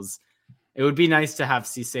 goals. It would be nice to have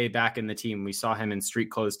Cisse back in the team. We saw him in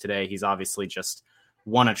street clothes today. He's obviously just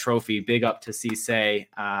won a trophy. Big up to Cisse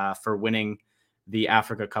for winning the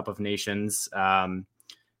Africa Cup of Nations.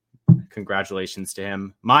 Congratulations to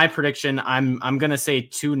him. My prediction, I'm going to say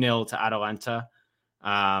 2-0 to Atalanta.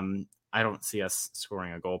 I don't see us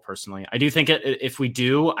scoring a goal personally. I do think if we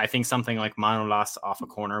do, I think something like Manolas off a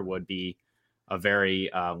corner would be a very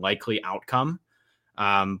likely outcome.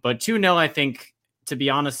 But 2-0, I think, to be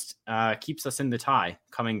honest, keeps us in the tie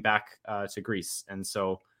coming back to Greece. And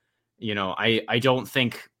so, I don't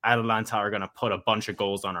think Atalanta are going to put a bunch of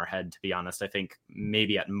goals on our head, to be honest. I think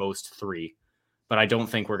maybe at most 3, but I don't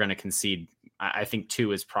think we're going to concede. I think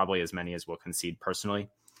 2 is probably as many as we'll concede personally.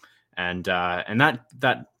 And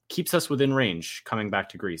that keeps us within range coming back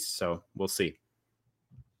to Greece. So we'll see.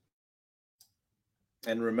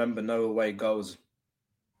 And remember, no away goals.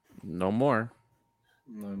 No more.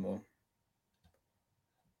 No more.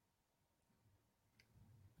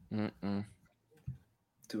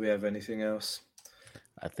 Do we have anything else?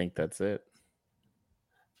 I think that's it.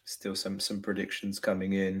 Still some predictions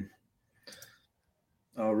coming in.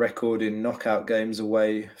 Our record in knockout games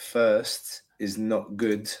away first is not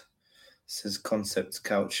good, says Concept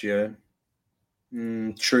Calcio.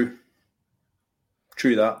 True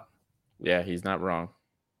that. Yeah, he's not wrong.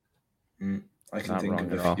 I can think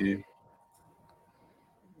of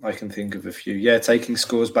a few. Yeah, taking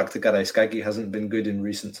scores back to Garayskagi hasn't been good in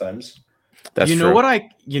recent times. That's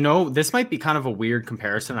true. This might be kind of a weird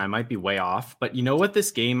comparison. I might be way off, but you know what?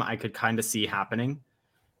 This game I could kind of see happening.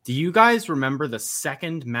 Do you guys remember the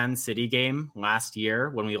second Man City game last year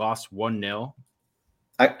when we lost 1-0?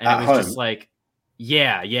 And it was home. Just like,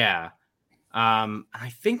 yeah. I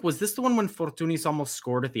think, was this the one when Fortunis almost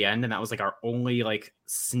scored at the end and that was like our only like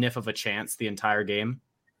sniff of a chance the entire game?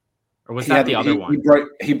 Or was that the other one?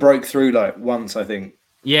 He broke through like once, I think.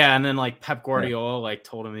 Yeah, and then like Pep Guardiola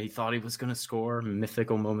told him he thought he was going to score.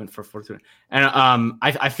 Mythical moment for Fortuna. And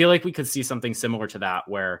I feel like we could see something similar to that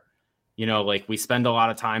where, like we spend a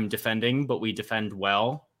lot of time defending, but we defend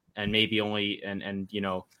well and maybe only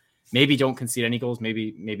maybe don't concede any goals,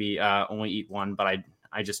 maybe only eat 1, but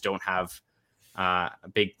I just don't have a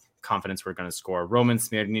big confidence we're going to score. Roman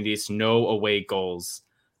Smirnidis, no away goals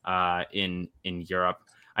in Europe.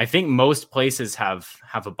 I think most places have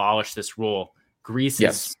abolished this rule. Greece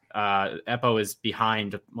is EPO is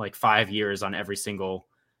behind like 5 years on every single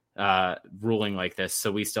ruling like this.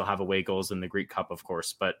 So we still have away goals in the Greek Cup, of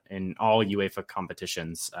course, but in all UEFA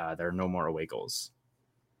competitions, there are no more away goals.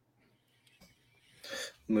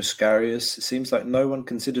 Muscarius, it seems like no one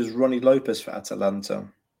considers Ronnie Lopez for Atalanta.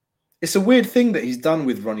 It's a weird thing that he's done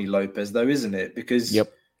with Ronnie Lopez, though, isn't it? Because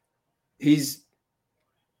he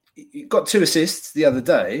got 2 assists the other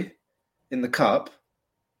day in the Cup.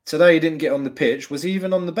 Today he didn't get on the pitch. Was he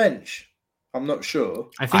even on the bench? I'm not sure.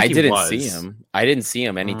 I didn't see him. I didn't see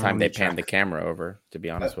him anytime they panned the camera over, to be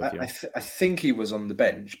honest with you. I think he was on the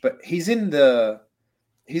bench, but he's in the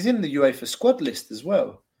UEFA squad list as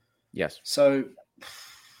well. Yes. So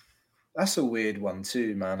that's a weird one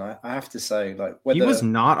too, man. I have to say, he was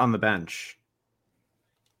not on the bench.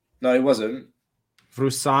 No, he wasn't.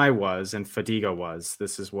 Vrusai was and Fadiga was.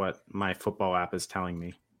 This is what my football app is telling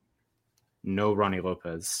me. No Ronnie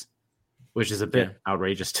Lopez, which is a bit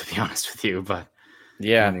outrageous, to be honest with you. But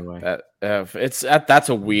anyway, that's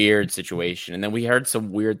a weird situation. And then we heard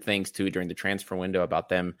some weird things too during the transfer window about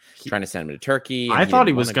them trying to send him to Turkey. I thought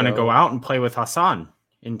he was going to go out and play with Hassan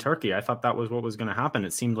in Turkey. I thought that was what was going to happen.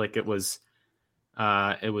 It seemed like it was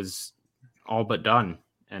all but done,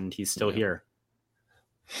 and he's still here.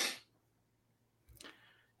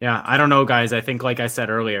 Yeah, I don't know, guys. I think, like I said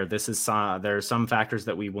earlier, this is there are some factors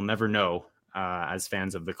that we will never know as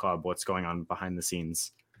fans of the club, what's going on behind the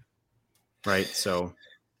scenes, right? So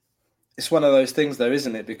it's one of those things, though,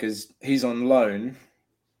 isn't it? Because he's on loan,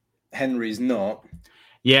 Henry's not.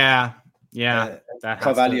 Yeah.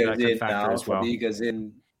 Carvalho's in now. As well. Fadiga's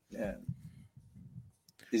in. Yeah.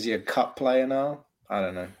 Is he a cup player now? I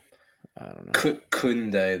don't know.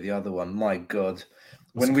 Koundé, the other one. My God.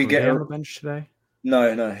 When we get on the bench today?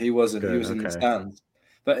 No, he wasn't. Good, he was in the stands.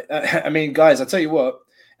 But I mean, guys, I tell you what.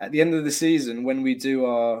 At the end of the season, when we do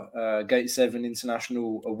our Gate 7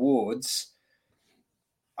 International Awards,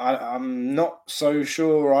 I'm not so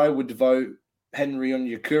sure I would vote Henry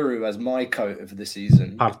Onyekuru as my coat of the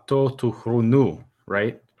season. Parto to Hrunu,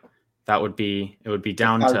 right? It would be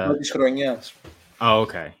down to. Oh,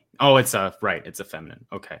 okay. Oh, it's a feminine.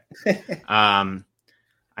 Okay. I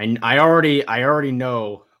already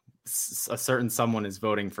know a certain someone is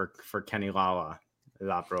voting for Kenny Lala.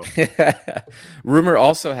 Rumor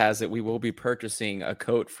also has that we will be purchasing a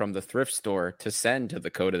coat from the thrift store to send to the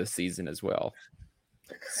coat of the season as well.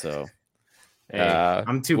 So hey,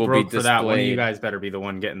 I'm too broke for that. One of you guys better be the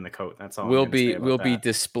one getting the coat. That's all. We'll be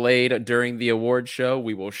displayed during the award show.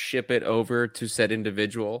 We will ship it over to said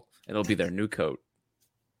individual. It'll be their new coat.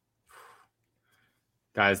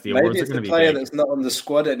 Guys, the awards are going to be big. Maybe it's the player that's not on the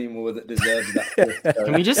squad anymore that deserves that.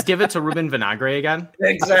 Can we just give it to Ruben Vinagre again?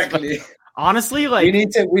 Exactly. Honestly, like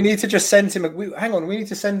we need to just send him we need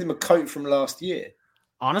to send him a coat from last year.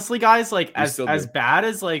 Honestly, guys, like as bad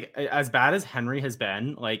as Henry has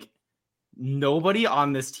been, like nobody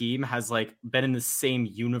on this team has like been in the same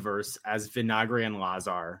universe as Vinagre and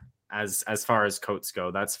Lazar as far as coats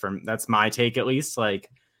go. That's my take, at least. Like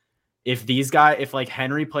if like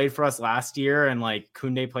Henry played for us last year and like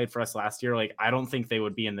Koundé played for us last year, like I don't think they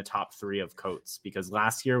would be in the top 3 of coats, because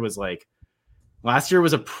last year was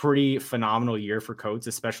a pretty phenomenal year for coats,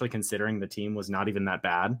 especially considering the team was not even that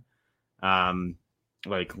bad.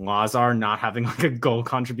 Like Lazar not having like a goal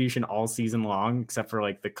contribution all season long, except for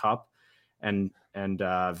like the cup, and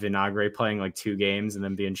Vinagre playing like 2 games and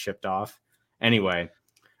then being shipped off. Anyway,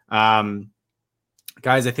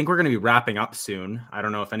 guys, I think we're going to be wrapping up soon. I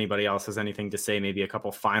don't know if anybody else has anything to say, maybe a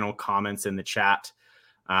couple final comments in the chat.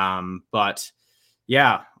 But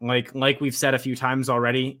yeah, like we've said a few times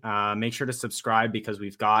already, make sure to subscribe, because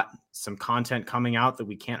we've got some content coming out that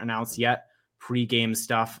we can't announce yet. Pre-game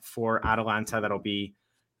stuff for Atalanta that'll be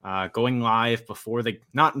going live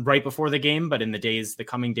not right before the game, but in the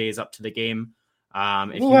coming days up to the game.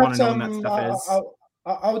 If you want to know when that stuff is,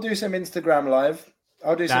 I'll do some Instagram live.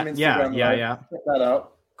 I'll do some Instagram live. Yeah. Check that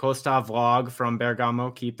out. Costa vlog from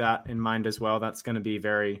Bergamo. Keep that in mind as well. That's going to be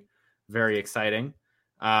very, very exciting.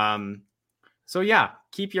 So yeah,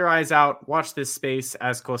 keep your eyes out. Watch this space,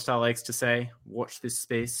 as Costa likes to say. Watch this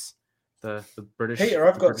space. The British. Peter,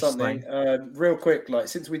 I've got something real quick. Like,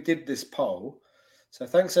 since we did this poll, so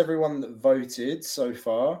thanks everyone that voted so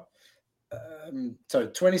far. So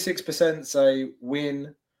 26% say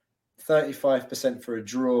win, 35% for a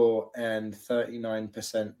draw, and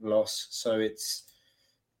 39% loss. So it's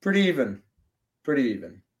pretty even.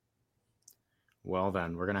 Well,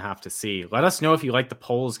 then we're going to have to see. Let us know if you like the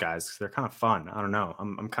polls, guys, because they're kind of fun. I don't know.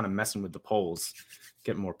 I'm kind of messing with the polls,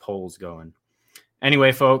 getting more polls going.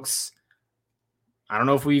 Anyway, folks, I don't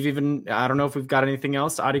know if we've got anything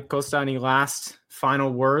else. Adi Costa, any last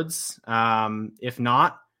final words? If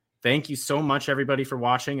not, thank you so much, everybody, for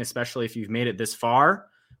watching, especially if you've made it this far.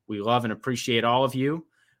 We love and appreciate all of you.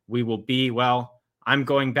 We will be, I'm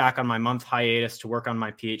going back on my month hiatus to work on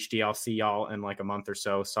my PhD. I'll see y'all in like a month or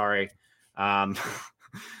so. Sorry.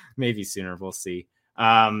 Maybe sooner. We'll see.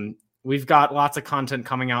 We've got lots of content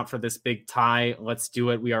coming out for this big tie. Let's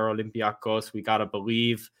do it. We are Olympiacos. We got to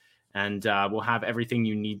believe. And we'll have everything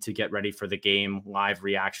you need to get ready for the game, live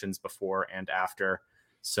reactions before and after.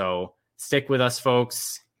 So stick with us,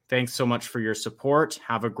 folks. Thanks so much for your support.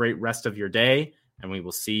 Have a great rest of your day, and we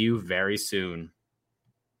will see you very soon.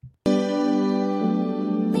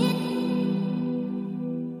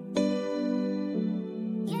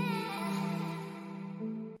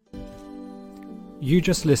 You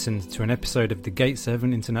just listened to an episode of the Gate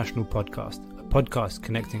 7 International Podcast, a podcast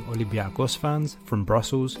connecting Olympiacos fans from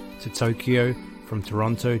Brussels to Tokyo, from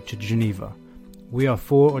Toronto to Geneva. We are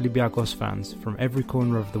 4 Olympiacos fans from every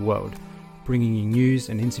corner of the world, bringing you news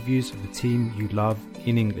and interviews of the team you love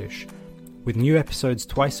in English. With new episodes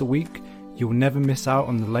twice a week, you will never miss out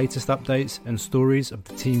on the latest updates and stories of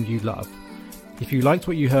the team you love. If you liked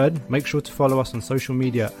what you heard, make sure to follow us on social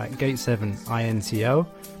media at Gate7INTL.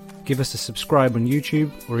 Give us a subscribe on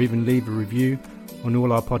YouTube, or even leave a review on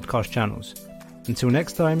all our podcast channels. Until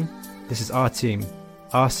next time, this is our team,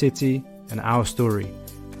 our city, and our story.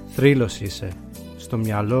 Θρύλος είσαι. Στο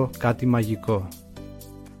μυαλό κάτι μαγικό.